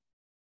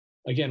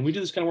 Again, we do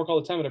this kind of work all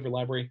the time at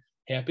EveryLibrary.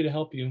 Happy to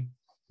help you.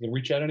 You can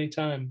reach out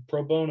anytime,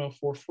 pro bono,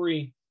 for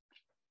free.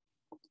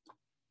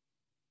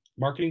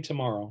 Marketing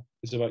tomorrow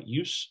is about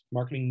use.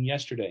 Marketing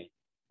yesterday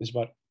is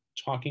about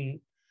talking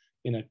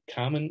in a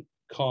common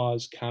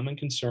cause, common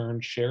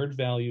concern, shared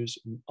values,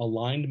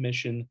 aligned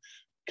mission,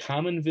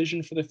 common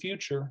vision for the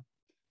future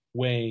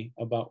way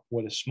about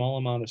what a small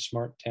amount of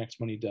smart tax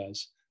money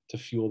does to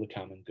fuel the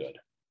common good.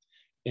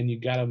 And you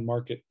got to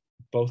market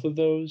both of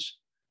those.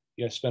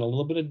 You got to spend a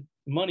little bit of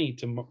money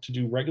to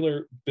do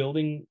regular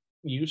building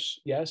use,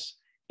 yes,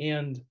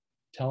 and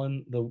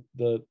telling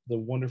the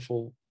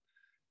wonderful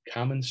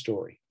common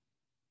story.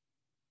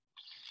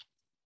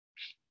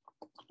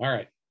 All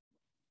right.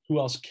 Who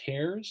else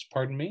cares?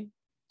 Pardon me.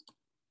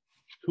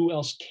 Who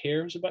else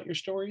cares about your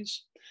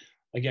stories?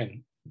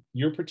 Again,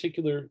 your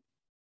particular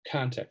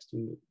context,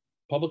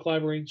 public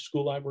library,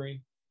 school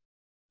library,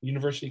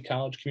 university,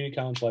 college, community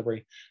college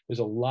library. There's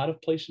a lot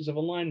of places of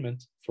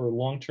alignment for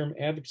long-term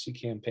advocacy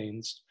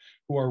campaigns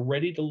who are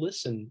ready to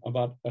listen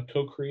about a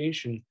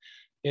co-creation.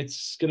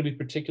 It's going to be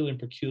particular and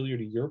peculiar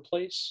to your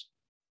place,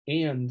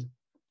 and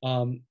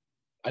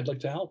I'd like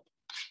to help.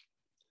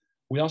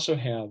 We also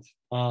have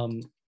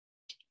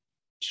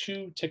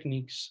two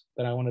techniques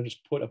that I want to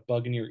just put a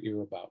bug in your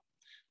ear about.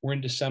 We're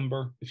in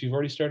December. If you've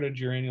already started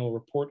your annual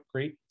report,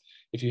 great.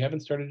 If you haven't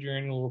started your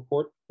annual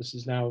report, this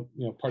is now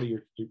part of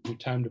your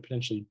time to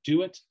potentially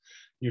do it.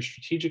 Your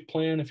strategic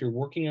plan, if you're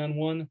working on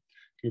one,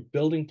 your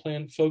building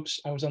plan. Folks,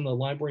 I was on the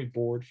library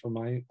board for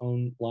my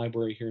own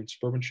library here in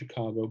suburban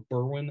Chicago,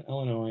 Berwyn,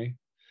 Illinois.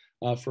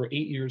 For 8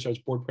 years, I was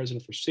board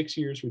president for 6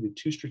 years. We did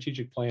 2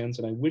 strategic plans,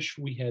 and I wish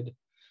we had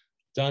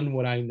done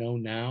what I know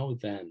now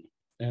then.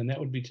 And that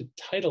would be to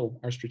title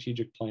our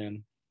strategic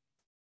plan,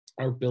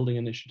 our building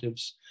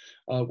initiatives,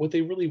 what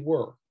they really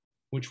were,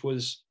 which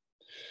was,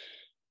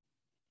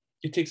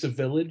 it takes a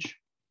village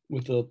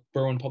with the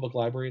Berwyn Public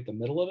Library at the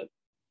middle of it.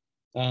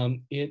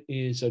 It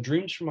is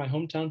Dreams from My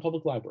Hometown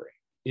Public Library.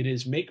 It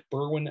is Make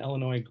Berwyn,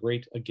 Illinois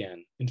Great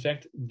Again. In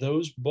fact,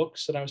 those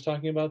books that I was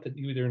talking about that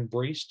you either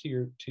embrace to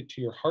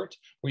your heart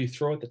or you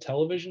throw at the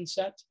television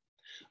set,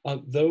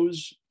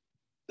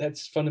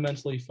 that's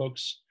fundamentally,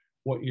 folks,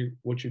 what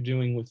you're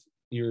doing with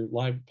your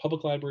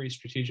public library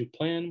strategic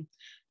plan,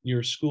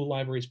 your school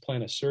library's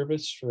plan of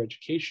service for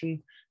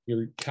education,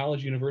 your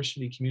college,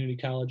 university, community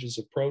college's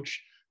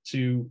approach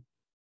to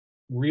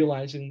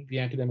realizing the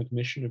academic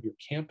mission of your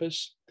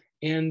campus,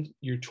 and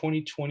your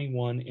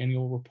 2021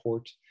 annual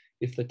report.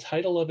 If the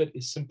title of it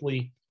is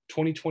simply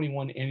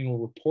 2021 annual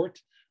report,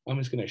 I'm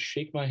just going to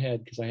shake my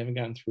head because I haven't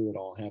gotten through it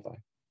all, have I?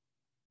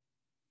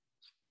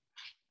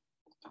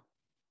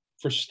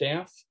 For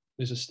staff,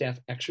 there's a staff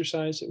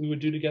exercise that we would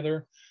do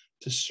together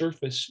to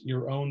surface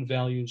your own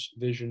values,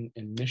 vision,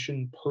 and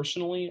mission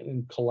personally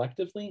and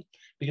collectively,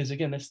 because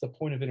again, that's the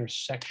point of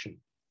intersection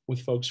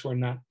with folks who are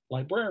not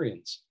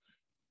librarians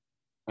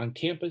on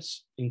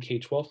campus, in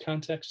K-12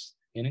 contexts,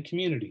 and in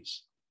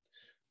communities.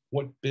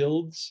 What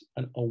builds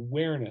an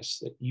awareness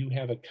that you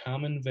have a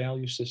common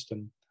value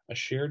system, a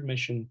shared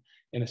mission,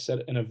 and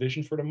a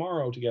vision for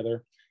tomorrow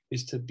together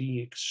is to be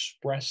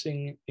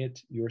expressing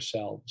it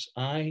yourselves.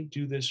 I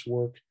do this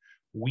work.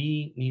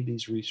 We need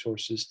these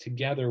resources.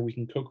 Together, we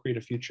can co-create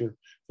a future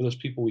for those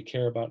people we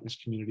care about in this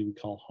community we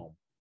call home.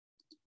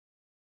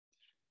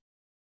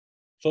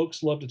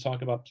 Folks love to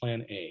talk about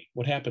Plan A.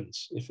 What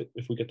happens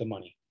if we get the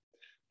money?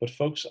 But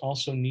folks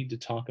also need to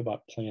talk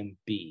about Plan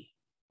B.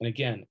 And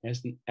again,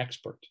 as the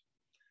expert,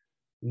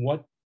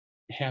 what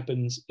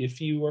happens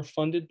if you are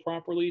funded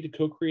properly to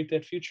co-create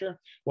that future?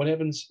 What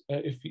happens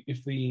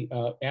if the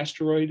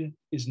asteroid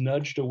is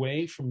nudged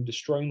away from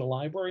destroying the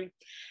library?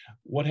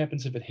 What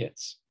happens if it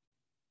hits?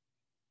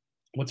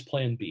 What's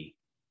Plan B?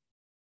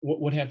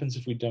 What happens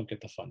if we don't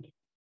get the funding?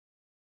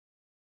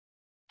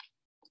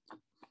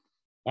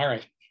 All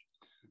right,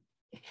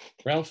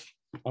 Ralph,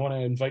 I want to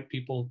invite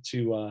people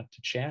to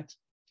chat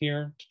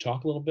here, to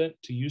talk a little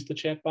bit, to use the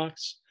chat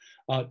box,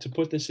 to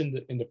put this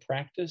into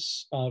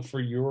practice for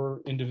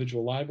your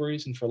individual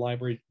libraries and for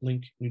Library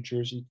Link New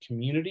Jersey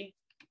community.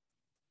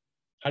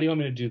 How do you want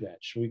me to do that?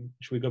 Should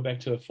we go back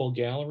to a full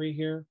gallery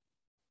here?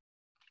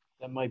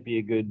 That might be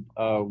a good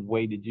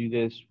way to do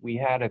this. We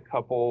had a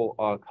couple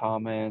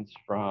comments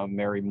from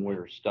Mary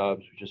Moyer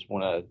Stubbs. We just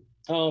want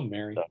to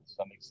Mary,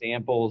 some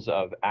examples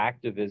of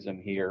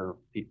activism here.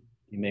 You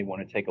may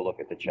want to take a look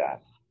at the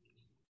chat.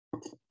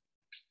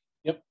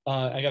 Yep,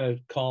 I got to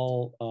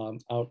call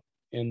out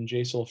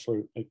NJSL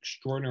for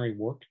extraordinary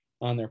work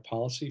on their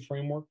policy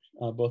framework,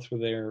 both for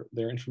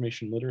their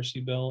information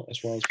literacy bill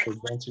as well as for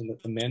advancing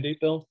the mandate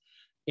bill,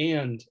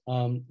 and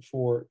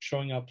for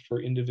showing up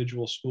for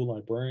individual school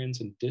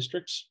librarians and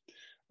districts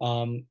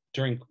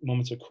during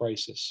moments of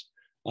crisis.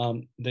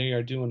 They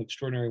are doing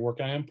extraordinary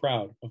work. I am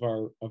proud of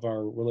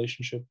our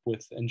relationship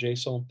with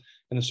NJSL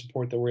and the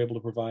support that we're able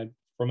to provide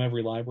from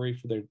EveryLibrary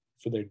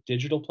for their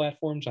digital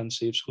platforms on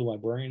Save School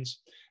Librarians,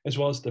 as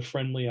well as the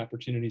friendly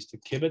opportunities to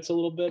kibitz a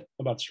little bit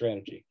about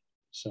strategy.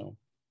 So,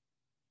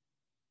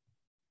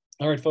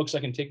 all right, folks, I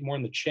can take more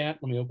in the chat.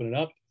 Let me open it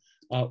up.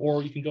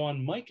 Or you can go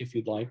on mic if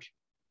you'd like.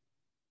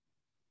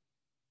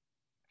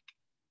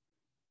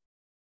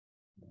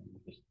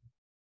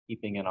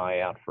 keeping an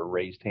eye out for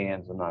raised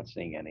hands. I'm not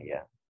seeing any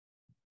yet.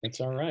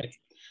 That's all right.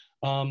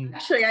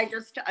 Actually, I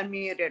just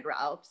unmuted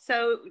Ralph.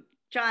 So,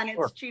 John, it's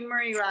Sure. Jean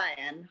Marie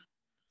Ryan.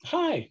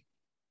 Hi.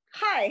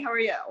 Hi, how are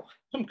you?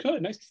 I'm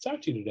good. Nice to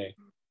talk to you today.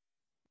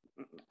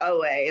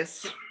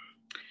 Always.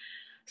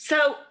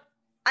 So,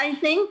 I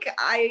think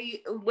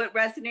what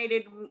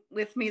resonated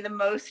with me the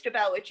most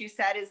about what you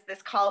said is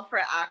this call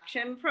for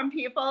action from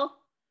people.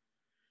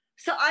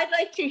 So I'd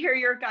like to hear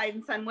your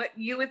guidance on what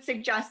you would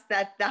suggest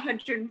that the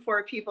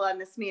 104 people on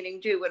this meeting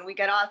do when we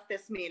get off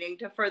this meeting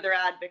to further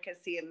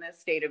advocacy in the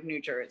state of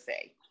New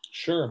Jersey.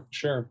 Sure.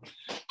 To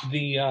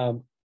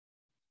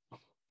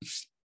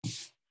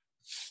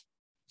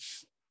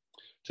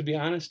be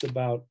honest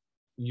about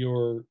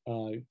your,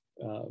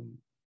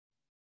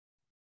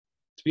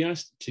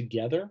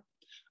 together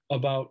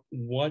about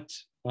what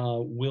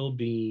will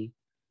be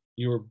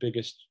your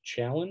biggest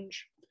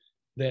challenge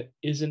that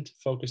isn't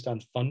focused on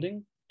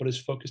funding, but is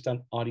focused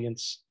on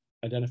audience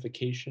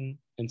identification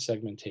and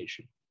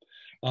segmentation.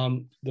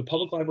 The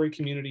public library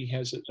community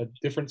has a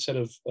different set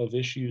of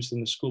issues than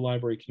the school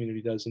library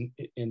community does,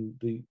 and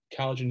the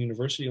college and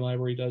university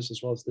library does,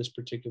 as well as this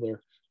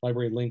particular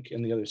library link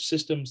and the other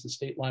systems, the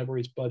state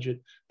library's budget,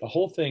 the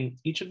whole thing.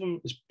 Each of them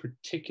is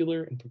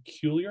particular and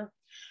peculiar,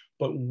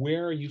 but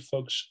where are you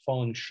folks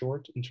falling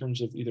short in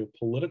terms of either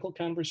political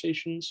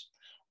conversations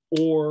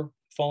or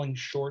falling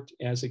short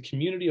as a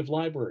community of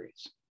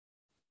libraries?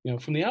 You know,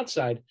 from the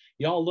outside,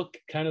 y'all look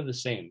kind of the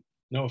same.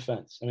 No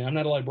offense. I mean, I'm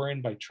not a librarian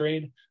by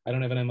trade. I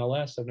don't have an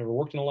MLS. I've never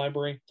worked in a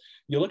library.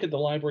 You look at the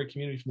library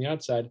community from the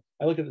outside,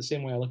 I look at it the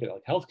same way I look at it,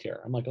 like healthcare.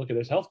 I'm like, look at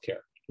this healthcare,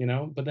 you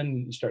know, but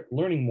then you start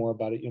learning more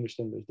about it. You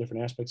understand there's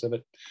different aspects of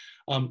it.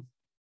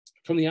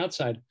 From the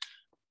outside,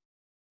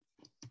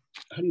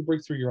 how do you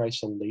break through your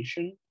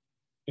isolation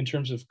in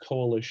terms of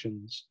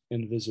coalitions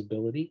and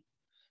visibility?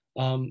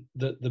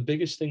 The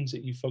biggest things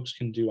that you folks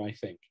can do, I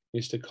think,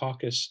 is to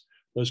caucus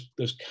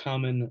those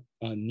common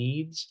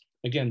needs.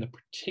 Again, the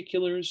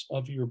particulars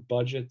of your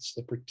budgets,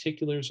 the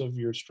particulars of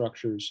your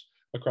structures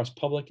across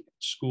public,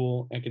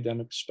 school,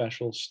 academic,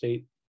 special,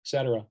 state,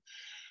 etc.,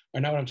 are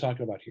not what I'm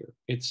talking about here.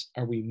 It's,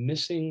 are we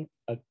missing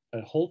a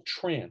whole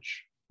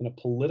tranche in a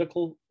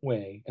political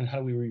way, and how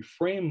do we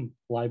reframe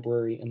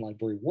library and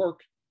library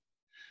work?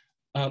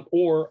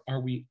 Or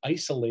are we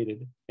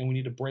isolated and we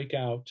need to break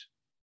out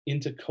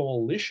into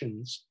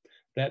coalitions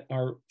that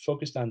are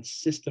focused on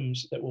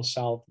systems that will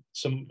solve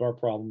some of our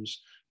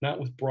problems, not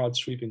with broad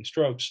sweeping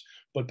strokes,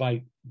 but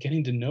by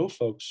getting to know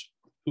folks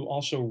who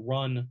also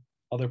run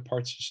other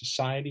parts of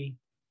society,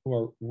 who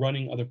are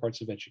running other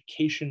parts of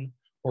education,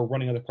 who are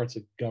running other parts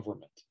of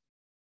government.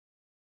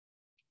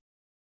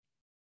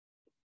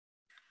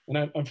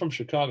 And I'm from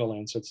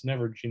Chicagoland, so it's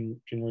never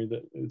generally,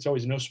 it's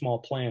always no small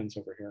plans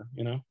over here,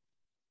 you know?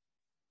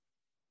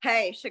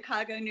 Hey,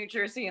 Chicago, New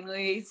Jersey, and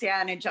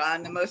Louisiana,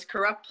 John, the most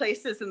corrupt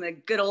places in the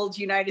good old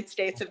United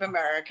States of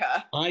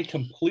America. I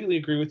completely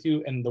agree with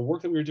you. And the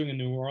work that we were doing in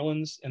New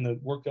Orleans and the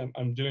work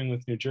I'm doing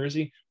with New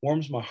Jersey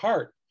warms my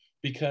heart,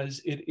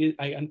 because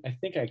I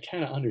think I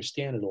kind of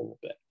understand it a little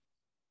bit.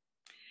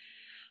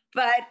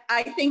 But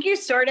I think you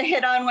sort of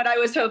hit on what I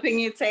was hoping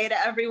you'd say to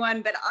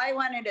everyone, but I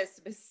wanted a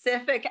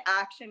specific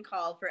action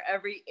call for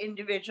every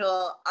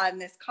individual on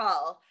this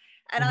call.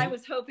 And I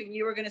was hoping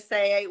you were going to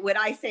say what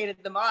I say to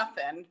them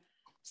often.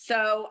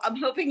 So I'm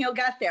hoping you'll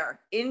get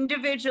there.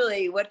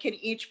 Individually, what can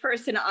each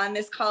person on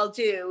this call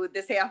do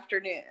this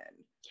afternoon?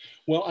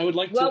 Well, I would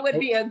like to. What would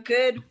be a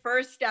good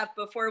first step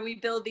before we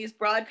build these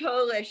broad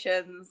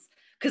coalitions?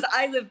 Because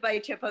I live by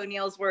Tip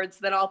O'Neill's words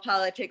that all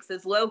politics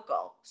is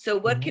local. So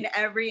what can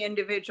every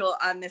individual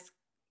on this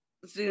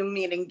Zoom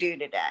meeting do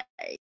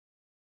today?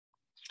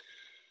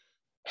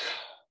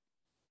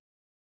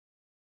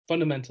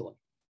 Fundamentally,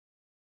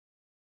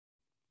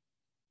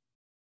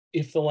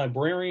 if the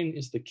librarian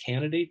is the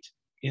candidate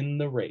in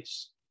the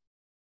race,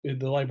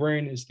 the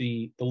librarian is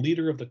the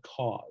leader of the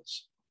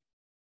cause,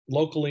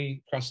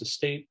 locally, across the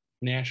state,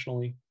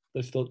 nationally,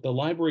 if the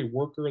library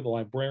worker, the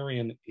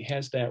librarian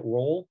has that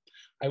role,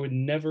 I would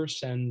never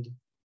send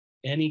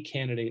any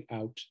candidate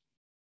out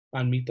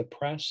on Meet the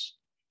Press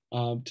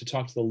to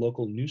talk to the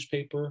local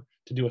newspaper,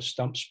 to do a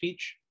stump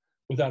speech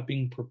without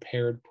being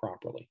prepared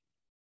properly.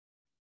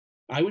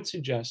 I would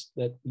suggest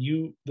that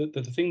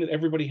the thing that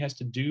everybody has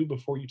to do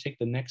before you take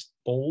the next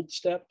bold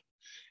step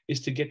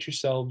is to get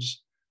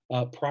yourselves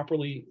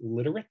properly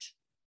literate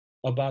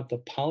about the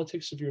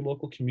politics of your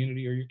local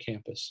community or your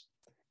campus,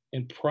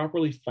 and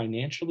properly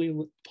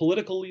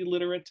politically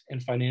literate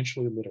and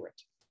financially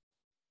literate.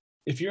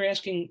 If you're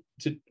asking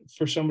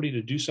for somebody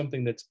to do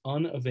something that's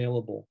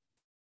unavailable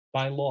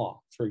by law,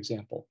 for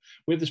example,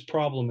 we have this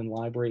problem in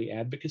library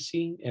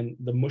advocacy, and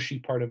the mushy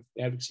part of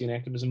advocacy and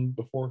activism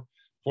before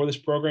this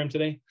program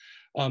today,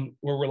 where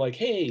we're like,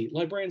 hey,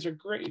 librarians are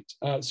great.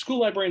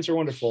 School librarians are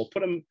wonderful. Put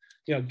them,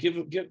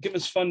 give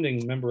us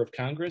funding, member of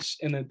Congress,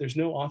 and that there's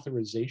no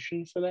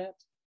authorization for that.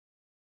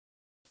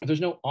 If there's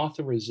no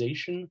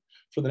authorization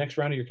for the next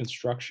round of your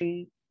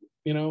construction,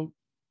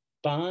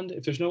 bond,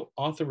 if there's no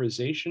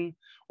authorization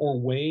or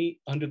way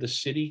under the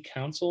city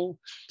council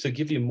to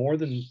give you more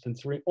than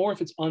 3, or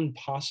if it's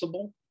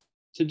impossible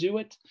to do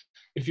it,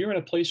 if you're in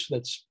a place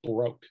that's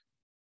broke,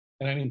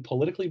 and I mean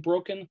politically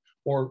broken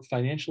or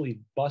financially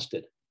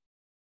busted,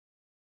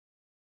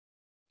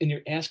 and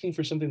you're asking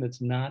for something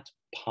that's not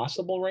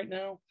possible right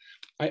now,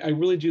 I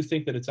really do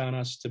think that it's on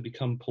us to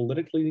become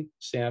politically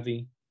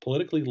savvy,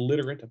 politically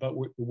literate about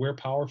where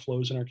power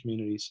flows in our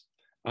communities,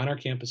 on our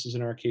campuses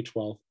in our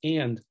K-12,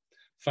 and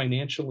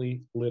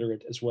financially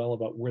literate as well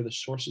about where the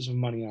sources of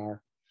money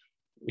are.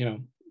 You know,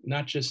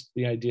 not just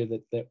the idea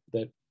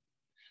that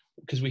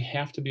because we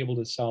have to be able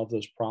to solve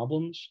those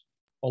problems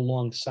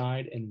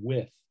alongside and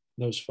with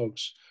those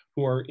folks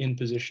who are in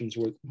positions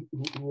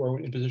who are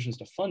in positions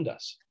to fund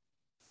us.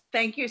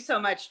 Thank you so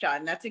much,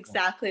 John. That's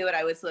exactly what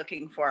I was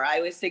looking for.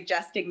 I was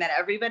suggesting that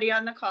everybody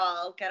on the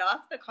call get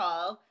off the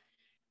call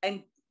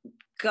and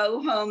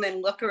go home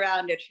and look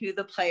around at who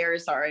the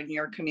players are in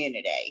your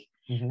community.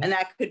 Mm-hmm. And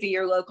that could be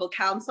your local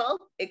council.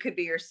 It could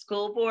be your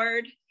school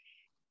board.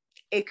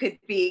 It could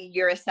be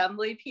your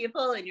assembly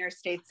people and your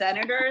state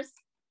senators.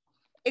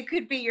 It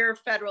could be your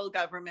federal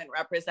government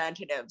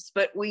representatives,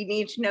 but we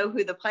need to know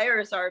who the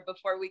players are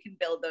before we can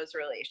build those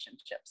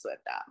relationships with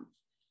them.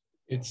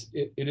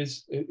 It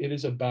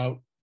is about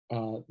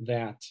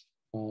that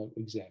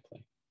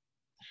exactly.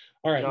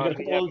 All right, we got a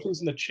couple other things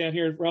in the chat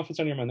here. Ralph, what's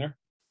on your mind there?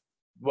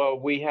 Well,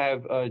 we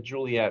have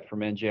Juliet from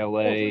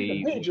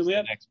NJLA. Hey,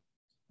 Juliet.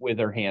 With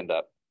her hand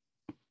up.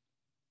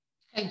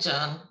 Hey,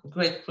 John.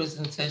 Great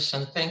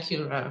presentation. Thank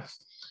you, Ralph.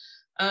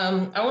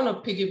 I want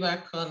to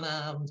piggyback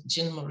on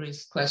Jean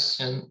Marie's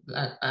question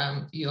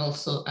that you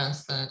also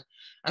answered.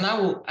 And I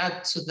will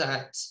add to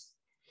that,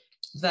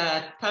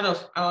 that part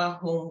of our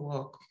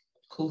homework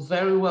could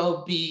very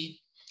well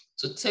be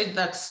to take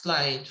that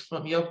slide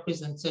from your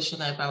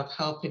presentation about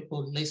how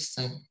people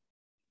listen.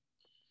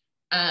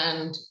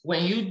 And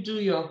when you do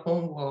your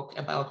homework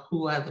about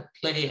who are the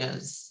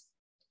players,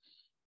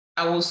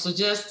 I will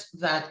suggest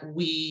that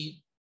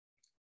we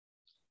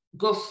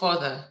go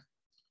further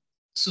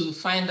to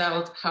find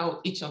out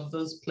how each of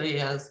those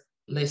players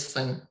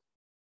listen.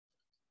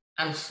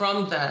 And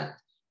from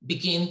that,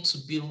 begin to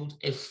build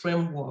a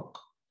framework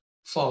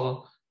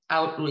for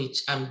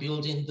outreach and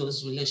building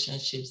those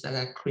relationships that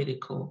are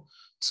critical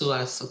to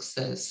our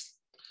success.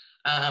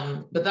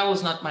 But that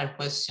was not my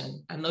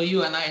question. I know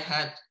you and I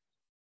had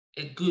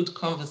a good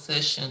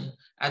conversation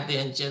at the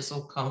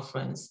NGESO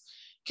conference.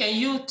 Can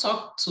you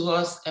talk to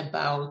us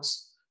about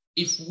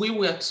if we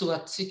were to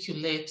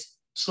articulate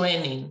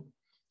training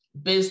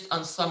based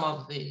on some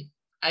of the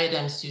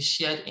items you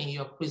shared in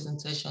your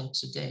presentation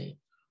today,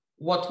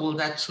 what will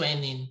that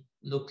training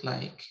look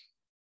like?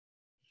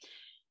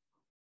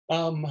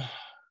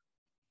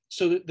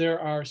 So there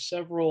are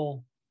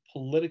several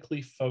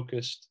politically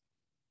focused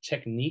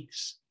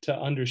techniques to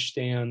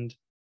understand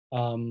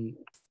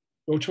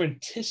or to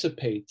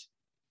anticipate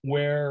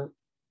where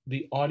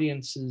the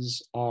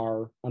audiences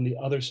are on the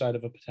other side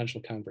of a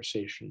potential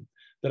conversation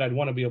that I'd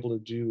want to be able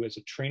to do as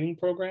a training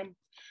program.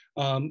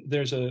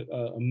 There's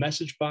a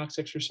message box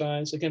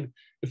exercise. Again,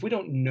 if we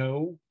don't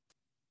know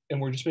and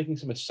we're just making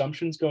some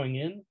assumptions going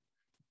in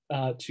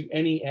to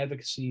any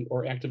advocacy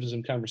or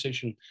activism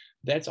conversation,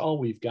 that's all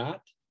we've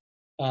got.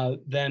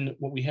 Then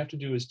what we have to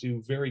do is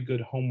do very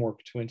good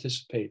homework to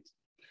anticipate.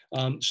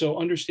 So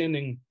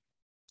understanding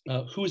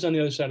who's on the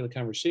other side of the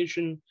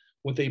conversation,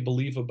 what they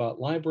believe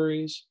about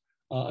libraries,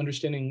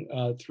 understanding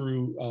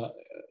through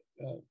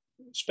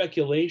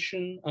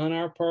speculation on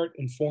our part,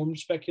 informed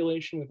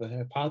speculation with a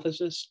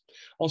hypothesis,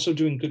 also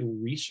doing good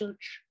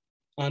research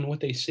on what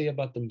they say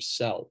about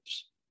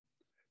themselves.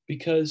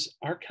 Because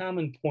our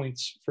common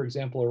points, for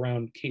example,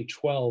 around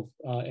K-12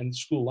 and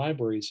school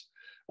libraries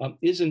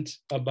isn't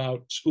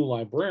about school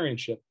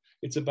librarianship.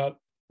 It's about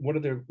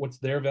what's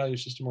their value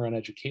system around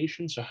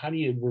education. So how do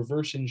you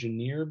reverse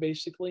engineer,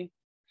 basically?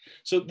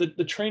 So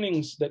the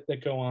trainings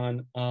that go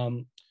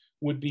on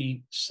would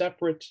be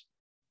separate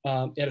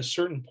at a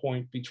certain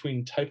point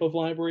between type of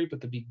library,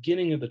 but the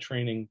beginning of the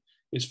training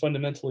is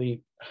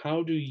fundamentally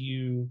how do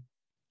you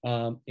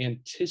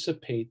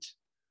anticipate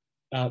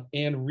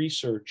and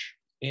research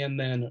and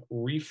then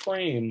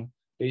reframe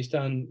based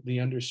on the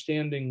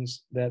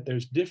understandings that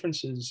there's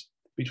differences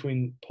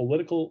between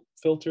political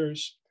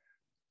filters,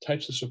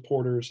 types of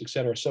supporters, et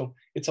cetera. So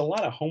it's a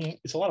lot of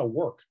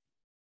work.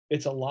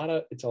 It's a lot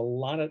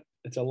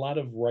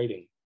of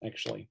writing,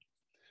 actually.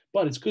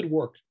 But it's good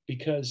work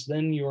because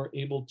then you're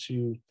able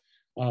to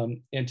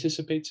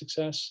anticipate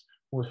success,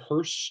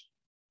 rehearse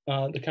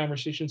the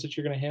conversations that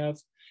you're going to have,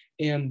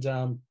 and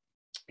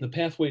the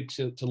pathway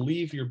to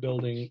leave your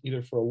building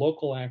either for a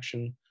local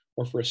action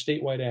or for a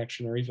statewide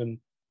action or even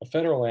a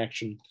federal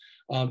action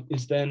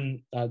is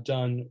then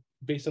done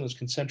based on those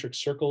concentric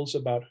circles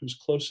about who's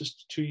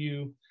closest to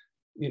you.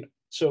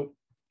 So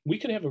we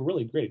could have a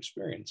really great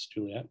experience,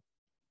 Juliet.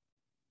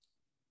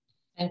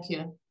 Thank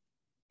you.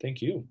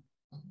 Thank you.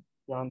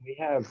 John, we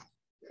have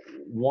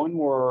one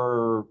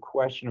more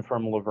question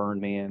from Laverne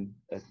Mann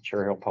at the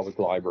Cherry Hill Public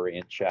Library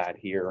in chat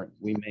here.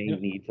 We may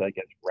need to, I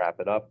guess, wrap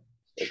it up.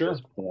 at Sure.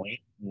 this point,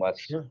 unless.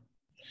 Sure.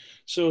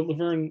 So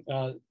Laverne,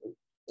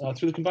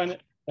 through the combined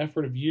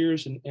effort of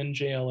years in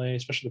NJLA,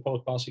 especially the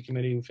Public Policy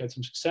Committee, we've had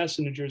some success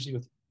in New Jersey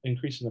with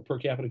increasing the per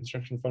capita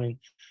construction funding.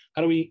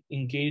 How do we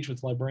engage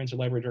with librarians or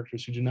library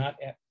directors who do not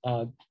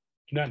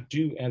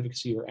do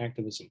advocacy or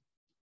activism?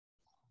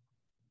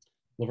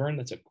 Laverne,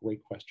 that's a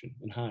great question.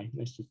 And hi,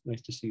 nice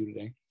to see you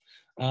today.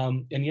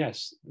 And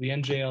yes, the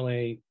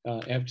NJLA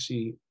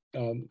advocacy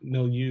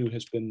milieu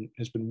has been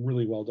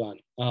really well done.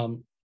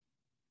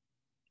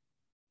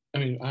 I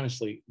mean,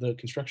 honestly, the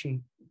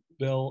construction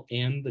bill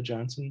and the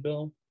Johnson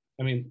bill,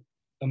 I mean,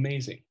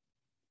 amazing.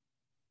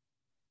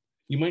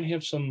 You might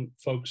have some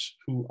folks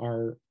who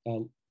are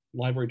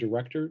library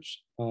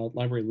directors,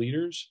 library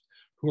leaders,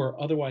 who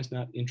are otherwise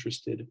not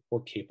interested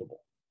or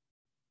capable.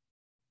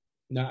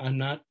 Now, I'm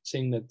not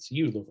saying that's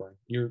you, Laverne.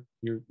 You're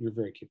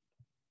very capable.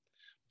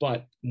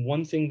 But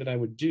one thing that I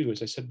would do,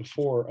 as I said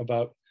before,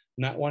 about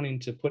not wanting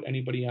to put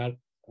anybody out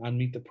on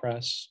Meet the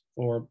Press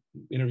or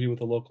interview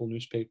with a local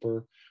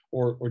newspaper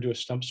or do a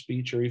stump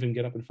speech or even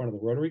get up in front of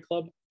the Rotary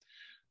Club,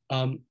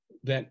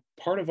 that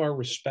part of our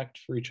respect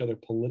for each other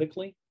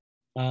politically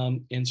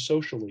and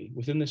socially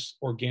within this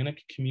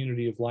organic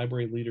community of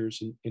library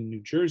leaders in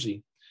New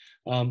Jersey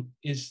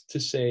is to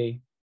say,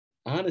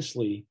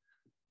 honestly,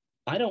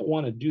 I don't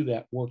want to do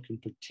that work in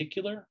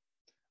particular.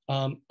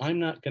 I'm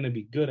not going to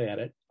be good at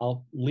it.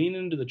 I'll lean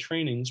into the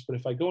trainings, but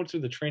if I go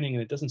through the training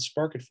and it doesn't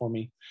spark it for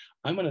me,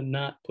 I'm going to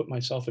not put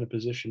myself in a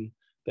position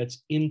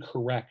that's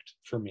incorrect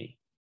for me.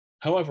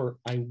 However,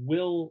 I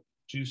will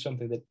do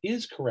something that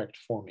is correct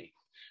for me,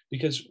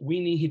 because we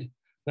need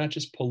not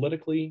just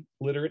politically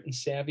literate and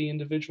savvy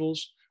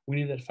individuals, we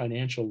need that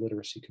financial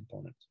literacy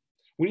component.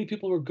 We need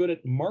people who are good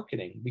at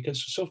marketing,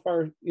 because so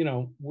far, you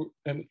know,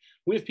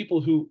 we have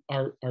people who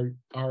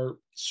are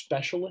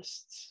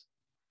specialists.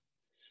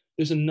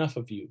 There's enough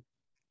of you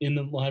in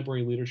the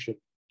library leadership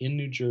in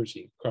New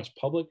Jersey, across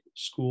public,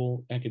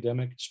 school,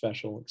 academic,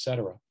 special, et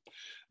cetera,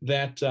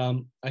 that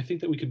I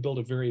think that we could build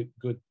a very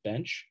good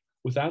bench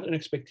without an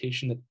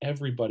expectation that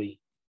everybody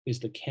is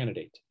the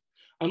candidate.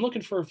 I'm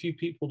looking for a few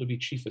people to be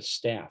chief of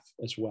staff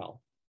as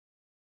well.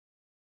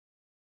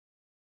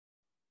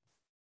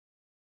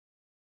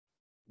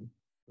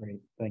 Great,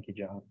 thank you,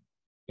 John.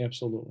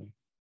 Absolutely.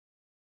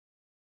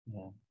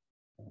 Yeah.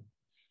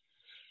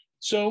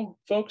 So,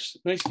 folks,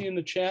 nice to see you in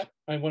the chat.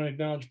 I want to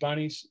acknowledge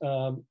Bonnie's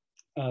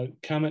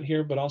comment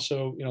here, but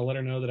also, you know, let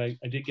her know that I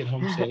did get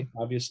home safe,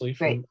 obviously,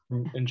 from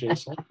and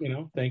Jason. You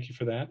know, thank you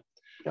for that.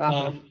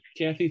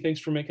 Kathy, thanks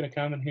for making a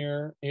comment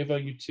here.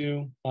 Ava, you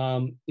too.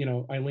 You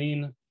know,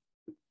 Eileen,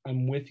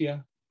 I'm with you.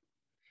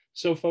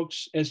 So,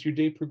 folks, as your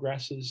day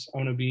progresses, I'm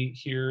going to be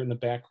here in the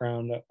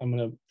background. I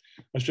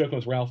was joking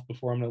with Ralph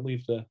before. I'm going to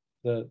leave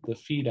the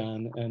feed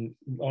on, and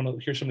I want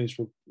to hear some of these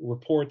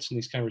reports and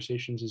these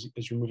conversations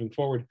as you're moving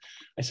forward.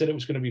 I said it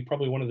was going to be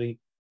probably one of the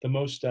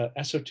most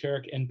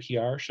esoteric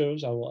NPR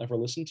shows I will ever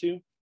listen to,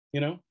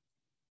 you know,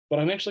 but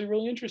I'm actually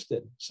really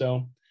interested.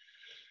 So,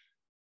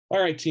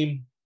 all right,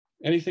 team.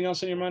 Anything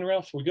else on your mind,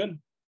 Ralph? We're good?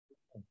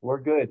 We're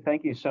good.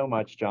 Thank you so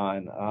much,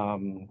 John.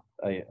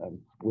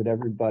 With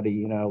everybody,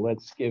 you know,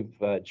 let's give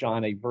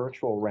John a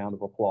virtual round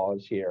of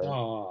applause here.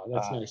 Oh,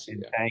 that's nice.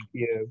 And thank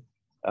you.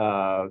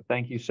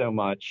 Thank you so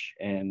much.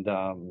 And,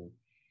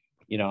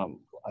 you know,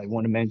 I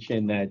want to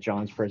mention that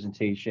John's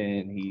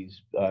presentation,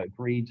 he's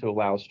agreed to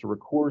allow us to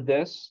record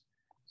this.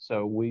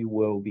 So we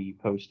will be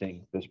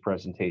posting this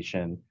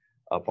presentation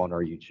up on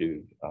our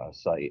YouTube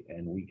site.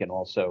 And we can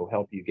also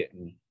help you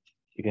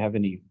if you have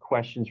any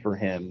questions for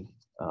him,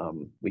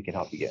 we can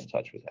help you get in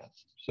touch with him.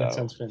 So that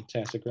sounds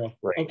fantastic, Ralph.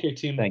 Great. Okay,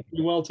 team. Thank you.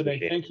 Do well today.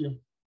 Appreciate Thank you.